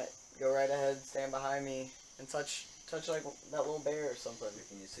doing that, go right ahead, stand behind me, and touch like that little bear or something.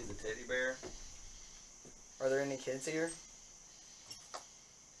 Can you see the teddy bear? Are there any kids here?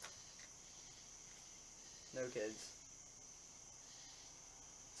 No kids.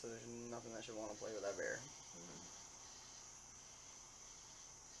 So there's nothing that should want to play with that bear.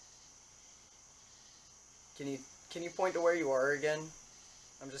 Can you point to where you are again?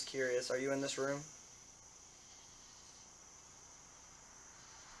 I'm just curious. Are you in this room?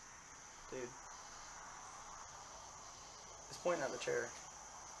 Dude. It's pointing at the chair.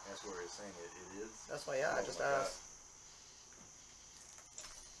 That's where it's saying it is. That's why, yeah, I Oh just my God. asked.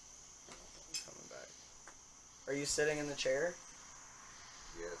 Coming back. Are you sitting in the chair?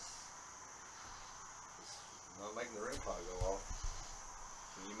 Yes. It's not making the REM pod go off.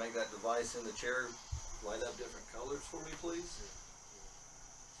 Can you make that device in the chair light up different colors for me, please?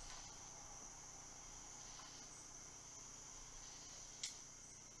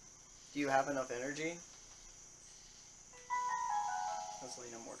 Do you have enough energy? Let's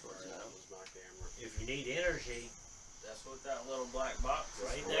lean it more towards you That now. was my camera. If you need energy, That's what that little black box is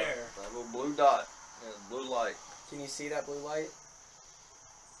right for. there. That little blue dot. Yeah, blue light. Can you see that blue light?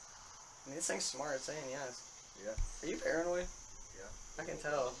 I mean, this thing's smart. It's saying yes. Yeah. Are you paranoid? Yeah. I can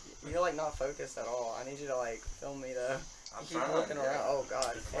tell. You're like not focused at all. I need you to like film me though. I'm You keep trying, looking yeah. around. Oh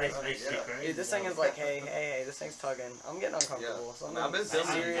god. Hey, dude, this thing is like, hey, this thing's tugging. I'm getting uncomfortable. Yeah. I've been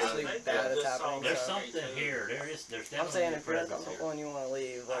Something filming you. seriously I think bad that is just happening. There's So something here. There's definitely I'm saying a if you're presence uncomfortable here. and you want to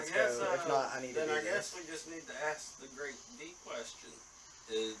leave, let's I guess, go. If not, I need to then do I guess this. we just need to ask the great D question.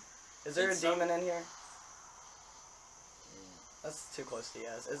 Is there a it's demon in here? That's too close to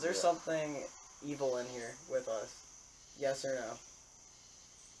yes. Is there Yeah. something evil in here with us? Yes or no?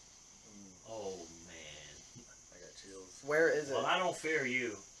 Oh, man. I got chills. Where is it? Well, I don't fear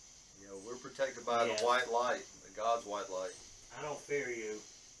you. You know, we're protected by Yeah. the white light, the God's white light. I don't fear you.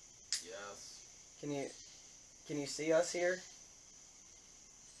 Yes. Can you see us here?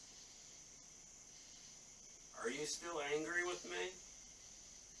 Are you still angry with me?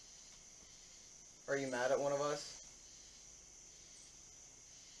 Are you mad at one of us?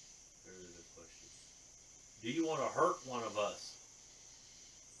 Very good question. Do you want to hurt one of us?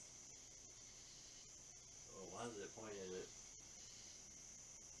 Oh, why does it point at it?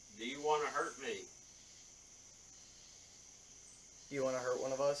 Do you want to hurt me? Do you want to hurt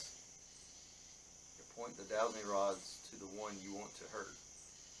one of us? You point the dowsing rods to the one you want to hurt.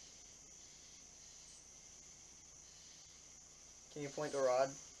 Can you point the rod?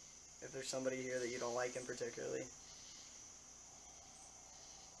 If there's somebody here that you don't like in particularly.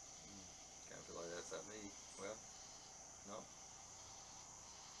 Kind of feel like that's not me. Well, no. I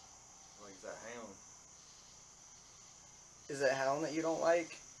feel like it's that hound. Is it Hound that you don't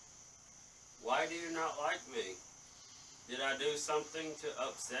like? Why do you not like me? Did I do something to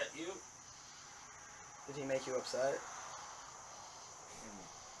upset you? Did he make you upset?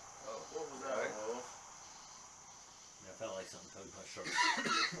 Oh, What was that, right. Wolf? I felt like something tugged my shirt.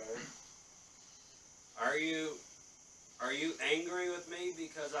 Are you angry with me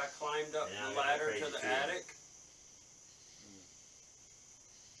because I climbed up Yeah, I the got that ladder to crazy the feeling. attic?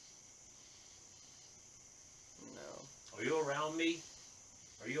 No. Are you around me?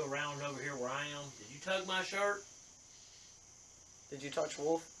 Are you around over here where I am? Did you tug my shirt? Did you touch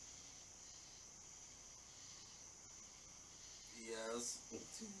Wolf? Yes.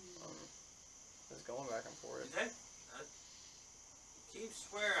 It's going back and forth. I keep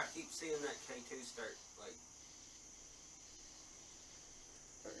swear I keep seeing that K2 start like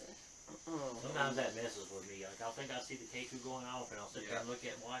Okay. Sometimes that messes with me. Like I'll think I see the K2 going off, and I'll sit there and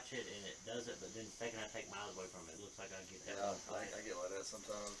watch it, and it does it. But then the second I take my eyes away from it, it looks like I get that. I get like that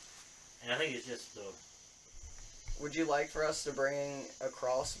sometimes. And I think it's just the. Would you like for us to bring a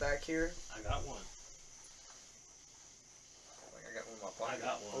cross back here? I got one. I got one in my pocket. I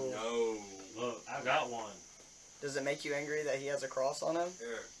got one. No. Look, I got one. Does it make you angry that he has a cross on him?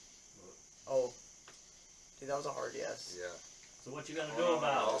 Here. Oh. Dude, that was a hard yes. Yeah. So what you gonna do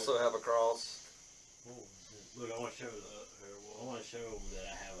about I it? also have a cross. Oh, look, I want to show I want to show that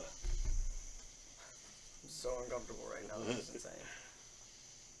I have a. I'm so uncomfortable right now. This is insane.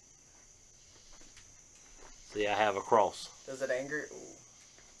 See, I have a cross Does it anger?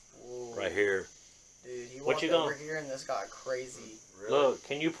 Ooh. right here. Dude, he What walked you over gonna- here and this got crazy. Really? Look,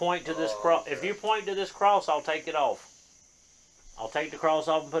 can you point to this cross? okay. If you point to this cross, I'll take it off. I'll take the cross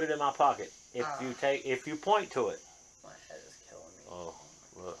off and put it in my pocket. If you point to it. My head is killing me. Oh,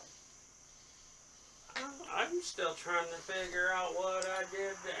 look. I'm still trying to figure out what I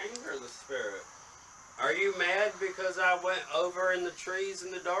did to anger the spirit. Are you mad because I went over in the trees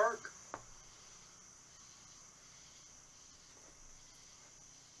in the dark?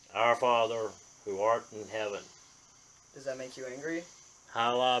 Our Father, who art in heaven, Does that make you angry?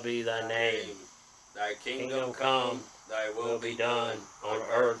 hallowed be thy name. Thy kingdom Kingdom come, come, thy will be done on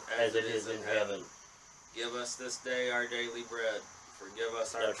earth as it is in heaven. Give us this day our daily bread. Forgive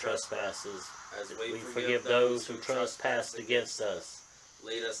us our Our trespasses, trespasses, as we forgive those who trespass against us.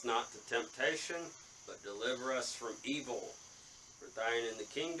 Lead us not to temptation, but deliver us from evil. For thine is the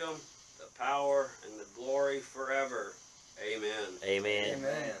kingdom, the power, and the glory forever. Amen. Amen.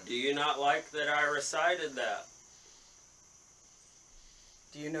 Amen. Do you not like that I recited that?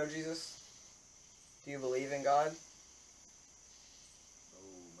 Do you know Jesus? Do you believe in God?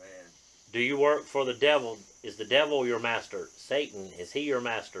 Oh man. Do you work for the devil? Is the devil your master? Satan, is he your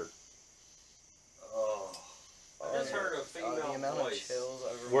master? Oh. I just heard a the female amount voice. of chills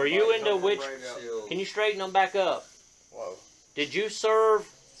over Were my you body. into witch? Chills. Can you straighten them back up? Whoa. Did you serve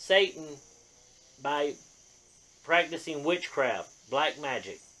Satan by practicing witchcraft, black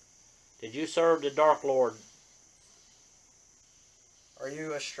magic? Did you serve the Dark Lord? Are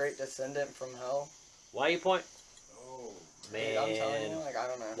you a straight descendant from hell? Why you point? Oh. Dude, I'm telling you, Man, like, I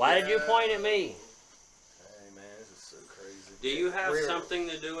don't know. why did you point at me? Hey man, this is so crazy. Do you have We're- something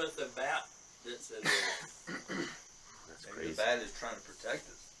to do with the bat that's in there? That's Maybe crazy. the bat is trying to protect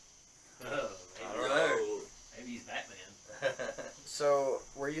us. Oh, I don't know. Maybe he's Batman. So,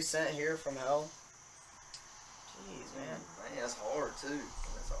 were you sent here from hell? Jeez, man. Man, that's hard too.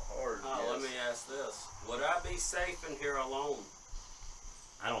 That's a hard. Oh, let me ask this. Would I be safe in here alone?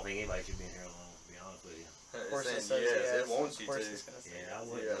 I don't think anybody should be in here alone, to be honest with you. Of course it It's says saying yes. yes. It wants Of you course to. it's gonna say Yeah, I yes.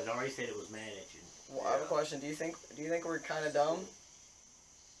 would. Yeah. It already said it was mad at you. Well, I have a question. Do you think we're kind of dumb?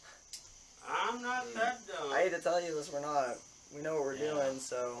 I'm not that dumb. I hate to tell you this, we're not. We know what we're Yeah. doing,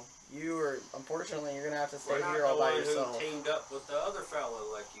 so you are. Unfortunately, you're gonna have to stay We're not here the all by one yourself. who teamed up with the other fella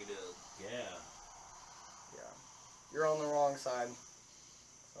like you did. Yeah. Yeah, you're on the wrong side.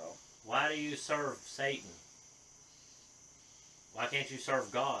 So Why do you serve Satan? Why can't you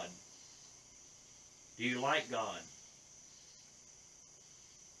serve God? Do you like God?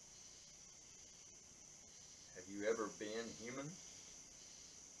 Have you ever been human?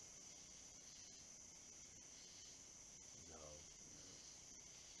 No.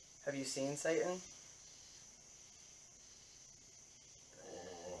 have you seen Satan?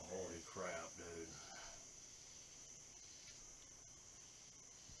 Oh, holy crap, dude.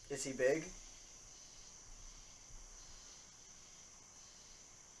 Is he big?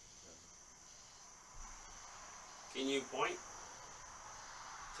 Can you point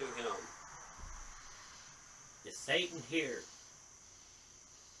to him? Is Satan here?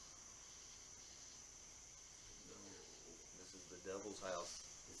 This is the devil's house.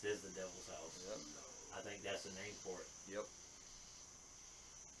 This is the devil's house. Yep. I think that's the name for it. Yep.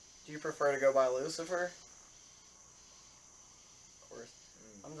 Do you prefer to go by Lucifer? Of course.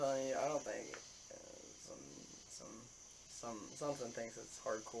 I'm telling you, I don't think something thinks it's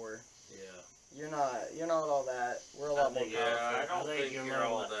hardcore. Yeah. You're not all that. We're a lot more think- powerful. I don't think you're you're low.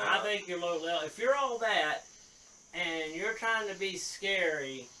 all that. I think you're low level. If you're all that, and you're trying to be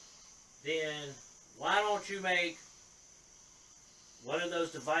scary, then why don't you make one of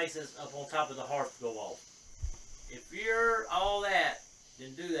those devices up on top of the hearth go off? If you're all that,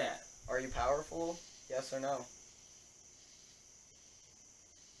 then do that. Are you powerful? Yes or no?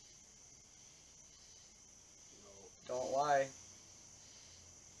 Don't lie.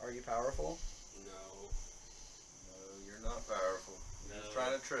 Are you powerful? No. No, you're not powerful. You're just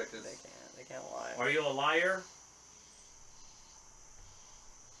trying to trick us. They can't. 'They can't. They can't lie. Are you a liar?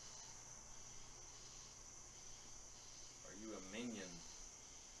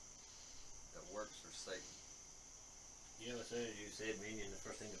 soon as you said minion, the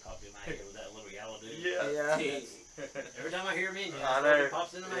first thing that popped in my head was that little yellow dude. Yeah. Every time I hear minion, I that's what know. it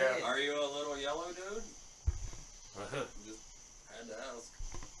pops into my Yeah. head. Are you a little yellow dude? Just had to ask.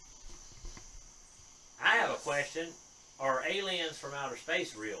 I have a question. Are aliens from outer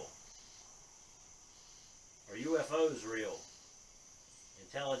space real? Are UFOs real?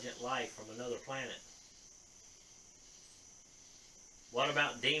 Intelligent life from another planet? What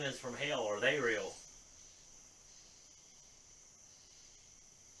about demons from hell? Are they real?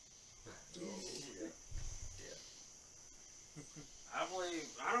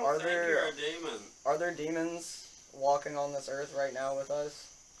 I don't Are think there- you're a demon. Are there demons walking on this earth right now with us?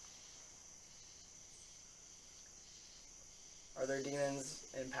 Are there demons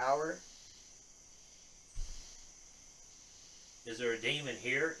in power? Is there a demon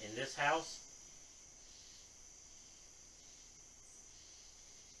here in this house?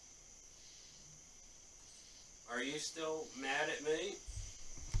 Are you still mad at me?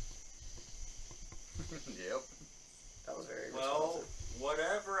 Yep. That was very Well, responsive.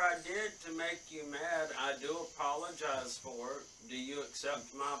 whatever I did to make you mad, I do apologize for it. Do you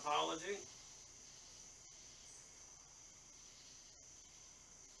accept my apology?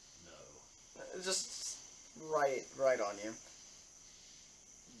 No. Just right on you.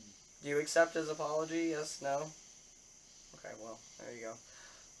 Do you accept his apology? Yes, no? Okay, well, there you go.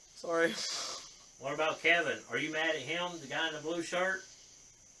 Sorry. What about Kevin? Are you mad at him, the guy in the blue shirt?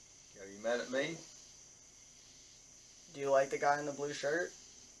 Are you mad at me? Do you like the guy in the blue shirt?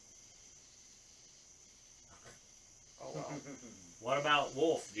 Oh, well. What about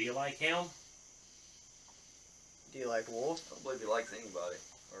Wolf? Do you like him? Do you like Wolf? I don't believe he likes anybody.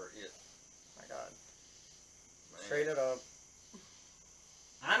 Or it. My God. Man. Straight it up.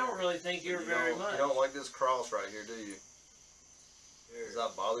 I don't really think you're You very don't- much. You don't like this cross right here, do you? Does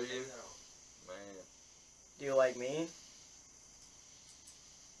that bother you? Man. Do you like me?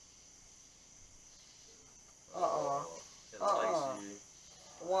 It likes you.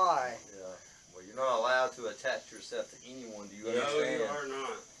 Why? Yeah. Well, you're not allowed to attach yourself to anyone. Do you No, understand? you are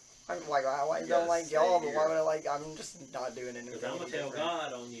not. I'm like, why You don't gotta like stay y'all, but here. why would I like, I'm just not doing anything. Because I'm going to tell different.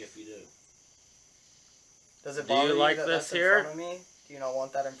 God on you if you do. Does it Do you bother you like that this that's here? in front of me? Do you not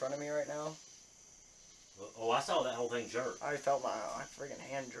want that in front of me right now? Oh, I saw that whole thing jerk. I felt my freaking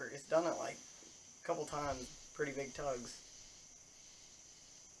hand jerk. It's done it like a couple times. Pretty big tugs.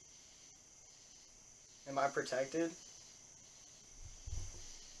 Am I protected?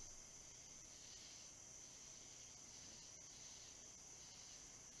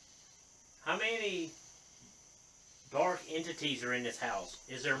 How many dark entities are in this house?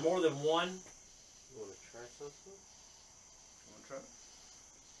 Is there more than one? You want to try something? You wanna try?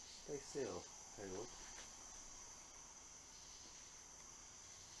 Stay still, Caleb.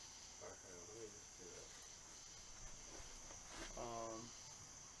 Okay, let me just do that.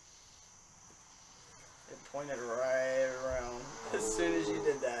 It pointed right around as soon as you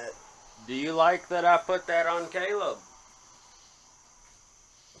did that. Do you like that I put that on Caleb?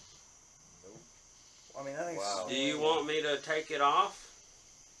 I mean, I think. Wow. Do you want me to take it off?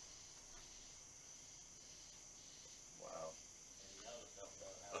 Wow.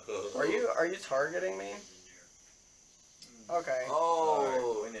 Are you targeting me? Okay,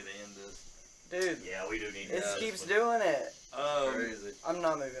 Oh, We need to end this. dude. Yeah, we do need It to. keeps doing it. Crazy. I'm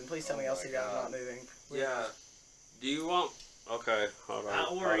not moving. Please tell Oh me I'll my see that I'm God. not moving. Please. yeah. Do you want? Okay, hold on. I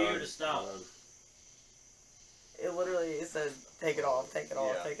order hold you on, to stop. hold on. It literally it said take it off, take it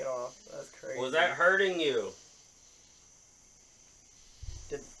off, Yeah. take it off. That's crazy. Was that hurting you?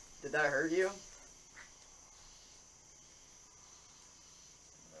 Did that hurt you?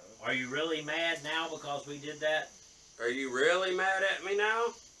 Are you really mad now because we did that? Are you really mad at me now?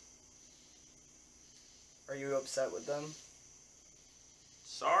 Are you upset with them?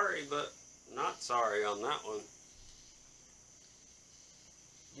 Sorry, but not sorry on that one.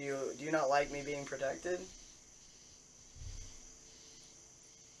 Do you not like me being protected?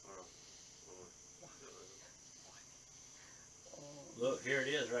 Look, here it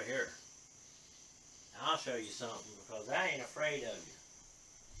is right here. Now, I'll show you something because I ain't afraid of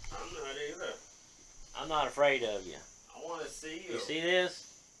you. I'm not either. I'm not afraid of you. I want to see you. You see this?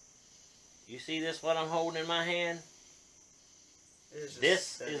 You see this, what I'm holding in my hand? It is just This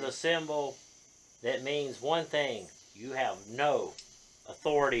steady. is a symbol that means one thing. You have no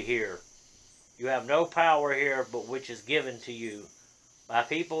authority here. You have no power here but which is given to you by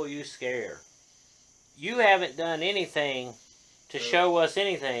people you scare. You haven't done anything to show us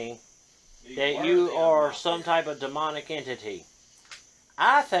anything that you are some type of demonic entity.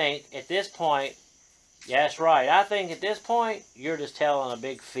 I think at this point, yeah, that's right. I think at this point, you're just telling a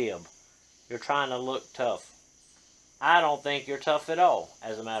big fib. You're trying to look tough. I don't think you're tough at all,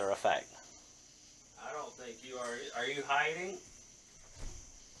 as a matter of fact. I don't think you are. Are you hiding?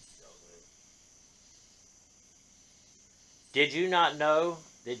 Did you not know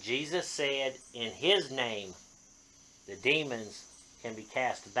that Jesus said in his name the demons can be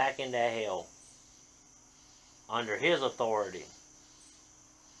cast back into hell under his authority?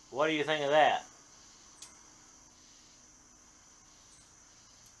 What do you think of that?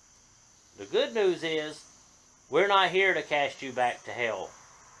 The good news is we're not here to cast you back to hell.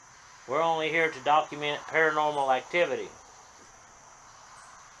 We're only here to document paranormal activity.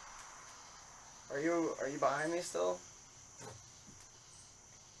 Are you behind me still?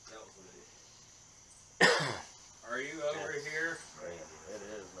 Are you over here? It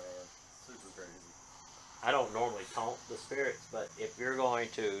is, man. Super crazy. I don't normally taunt the spirits, but if you're going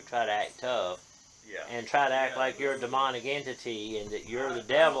to try to act tough Yeah. and try to act like you're a demonic entity and that you're the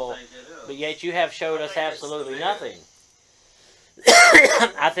devil, but yet you have showed us absolutely nothing.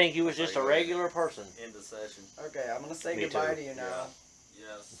 I think you was just a regular person. End of session. Okay, I'm gonna say Me goodbye too. to you now.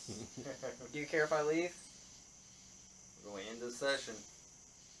 Yes. Do you care if I leave? We're going to end this session.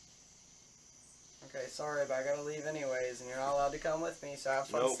 Okay, sorry, but I gotta leave anyways, and you're not allowed to come with me, so have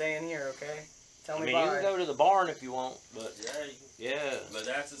fun Nope. staying here, okay? Tell I me mean, bye. you can go to the barn if you want, but Yeah, yeah. but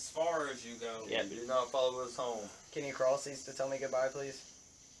that's as far as you go. Yeah. Do not follow us home. Can you cross these to tell me goodbye, please?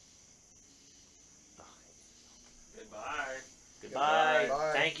 Goodbye. Goodbye.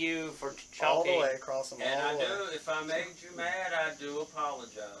 Goodbye. Thank you for All the choking. way, cross them And all I the way. do, if I made you mad, I do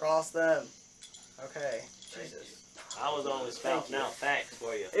apologize. Cross them. Okay. Thank Jesus. I was only spouting out facts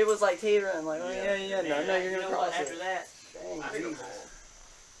for you. It was like teetering, like, oh Yeah. yeah, no, Man, you're you gonna know what, cross after it. that, Dang, I need a Jesus. ball.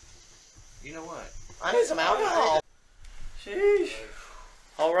 you know what? I need some alcohol. Sheesh.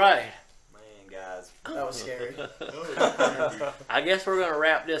 All right. Man, guys. That was scary. I guess we're going to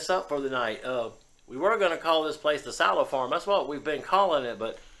wrap this up for the night. We were going to call this place the Silo Farm. That's what we've been calling it,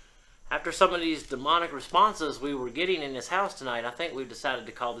 but after some of these demonic responses we were getting in this house tonight, I think we've decided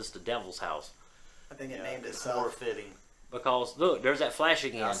to call this the Devil's House. I think it named It's more itself. fitting. Because, look, there's that flash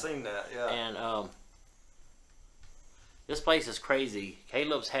again. I've seen that, yeah. And this place is crazy.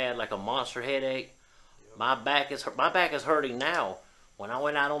 Caleb's had like a monster headache. Yep. My back is hurting now. When I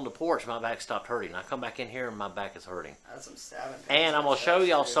went out on the porch, my back stopped hurting. I come back in here and my back is hurting. I had some stabbing pains And I'm in my gonna show chest,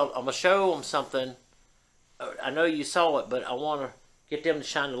 y'all too. some. I'm gonna show them something. I know you saw it, but I want to get them to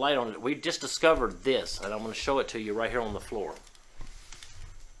shine the light on it. We just discovered this, and I'm gonna show it to you right here on the floor.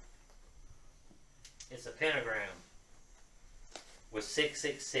 It's a pentagram with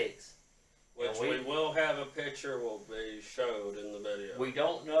 666. Which And we will have a picture will be showed in the video. We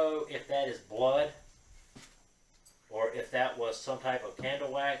don't know if that is blood or if that was some type of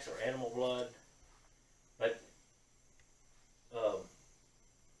candle wax or animal blood. But,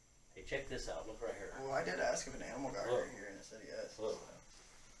 hey, check this out. Look right here. Well, I did ask if an animal got Look. hurt here, and it said yes. Look.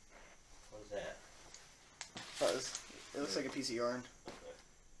 What is that? It looks like a piece of yarn.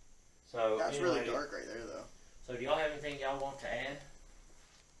 So That's anyway, really dark right there, though. So do y'all have anything y'all want to add?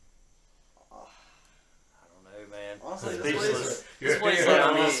 I don't know, man. Honestly, Speechless. this place You're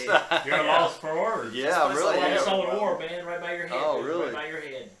like lost. You're a loss for words. Yeah, place really. like Like Yeah. a Soul of War, man, right by your head. Oh, dude, really? Right by your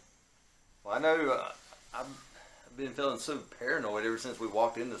head. Well, I know I've been feeling so paranoid ever since we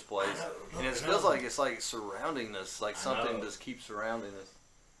walked in this place. And it feels like it's like surrounding us, like I something know. just keeps surrounding us.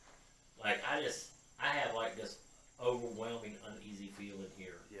 Like I have like this overwhelming uneasy feeling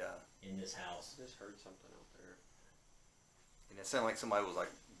here Yeah. in this house. Just heard something out there. And it sounded like somebody was like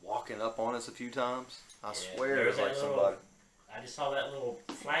walking up on us a few times. I Yeah, swear it there's was like that little- somebody. I just saw that little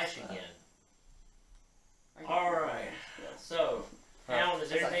flash again. All right. So, Alan, is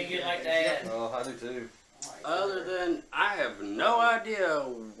there anything you'd like to add? Oh, I do too. Other than, I have no idea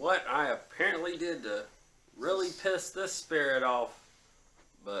what I apparently did to really piss this spirit off.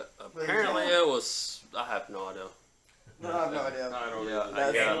 But apparently it was, I have no idea. No, I have no idea. I don't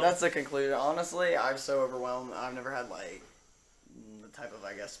Yeah, even. That's the conclusion. Honestly, I'm so overwhelmed. I've never had like the type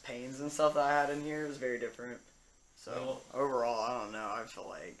of pains and stuff that I had in here. It was very different. So Well- overall, I don't know. I feel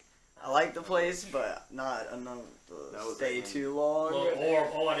like I like the place, but not enough That to was stay it. too long.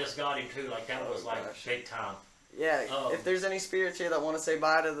 Or I just got him too. Like that was Oh, like gosh. big time. Yeah, Oh. if there's any spirits here that want to say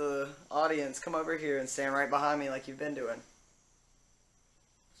bye to the audience, come over here and stand right behind me like you've been doing.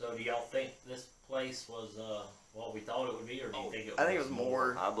 So, do y'all think this place was what we thought it would be, or do you think it was? I think it was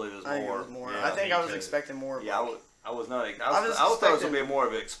more. I believe it was I think more. it was more. Yeah, I think me I was too. expecting more. Of Yeah, like, I was not. I was was thought it was gonna expecting- be more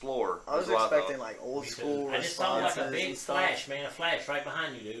of an explorer. I was is what expecting thought. like old Me too. school I just saw like responses a big and stuff. flash, man, a flash right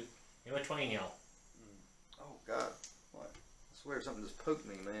behind you, dude. In between y'all. Oh God, what? swear something just poked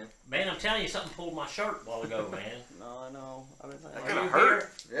me, man. Man, I'm telling you, something pulled my shirt a while ago, man. No, I know. I've been That feeling kind you of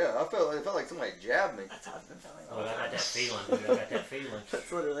hurt. here? Yeah, it felt like somebody jabbed me. That's how I've been feeling. Oh, I got that feeling, dude. I got that feeling.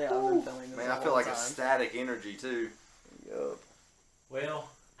 That's literally how I've been feeling. This Man, I whole feel like time. a static energy too. Yup. Well,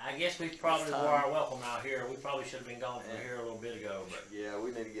 I guess we probably wore our welcome out here. We probably should have been gone from here a little bit ago, but Yeah,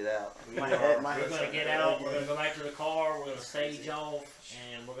 we need to get out. My we're head's going to starting get to out. hurt We're going again. to go back to the car. We're going to stage off,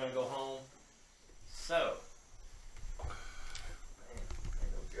 and we're going to go home. So,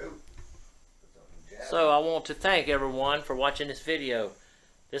 I want to thank everyone for watching this video.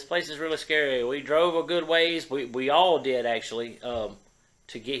 This place is really scary. We drove a good ways. We all did, actually,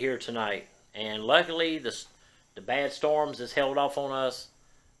 to get here tonight. And luckily, the bad storms has held off on us.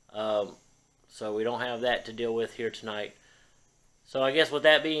 So we don't have that to deal with here tonight. So I guess with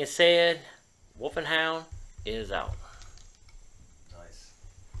that being said, Wolf and Hound is out.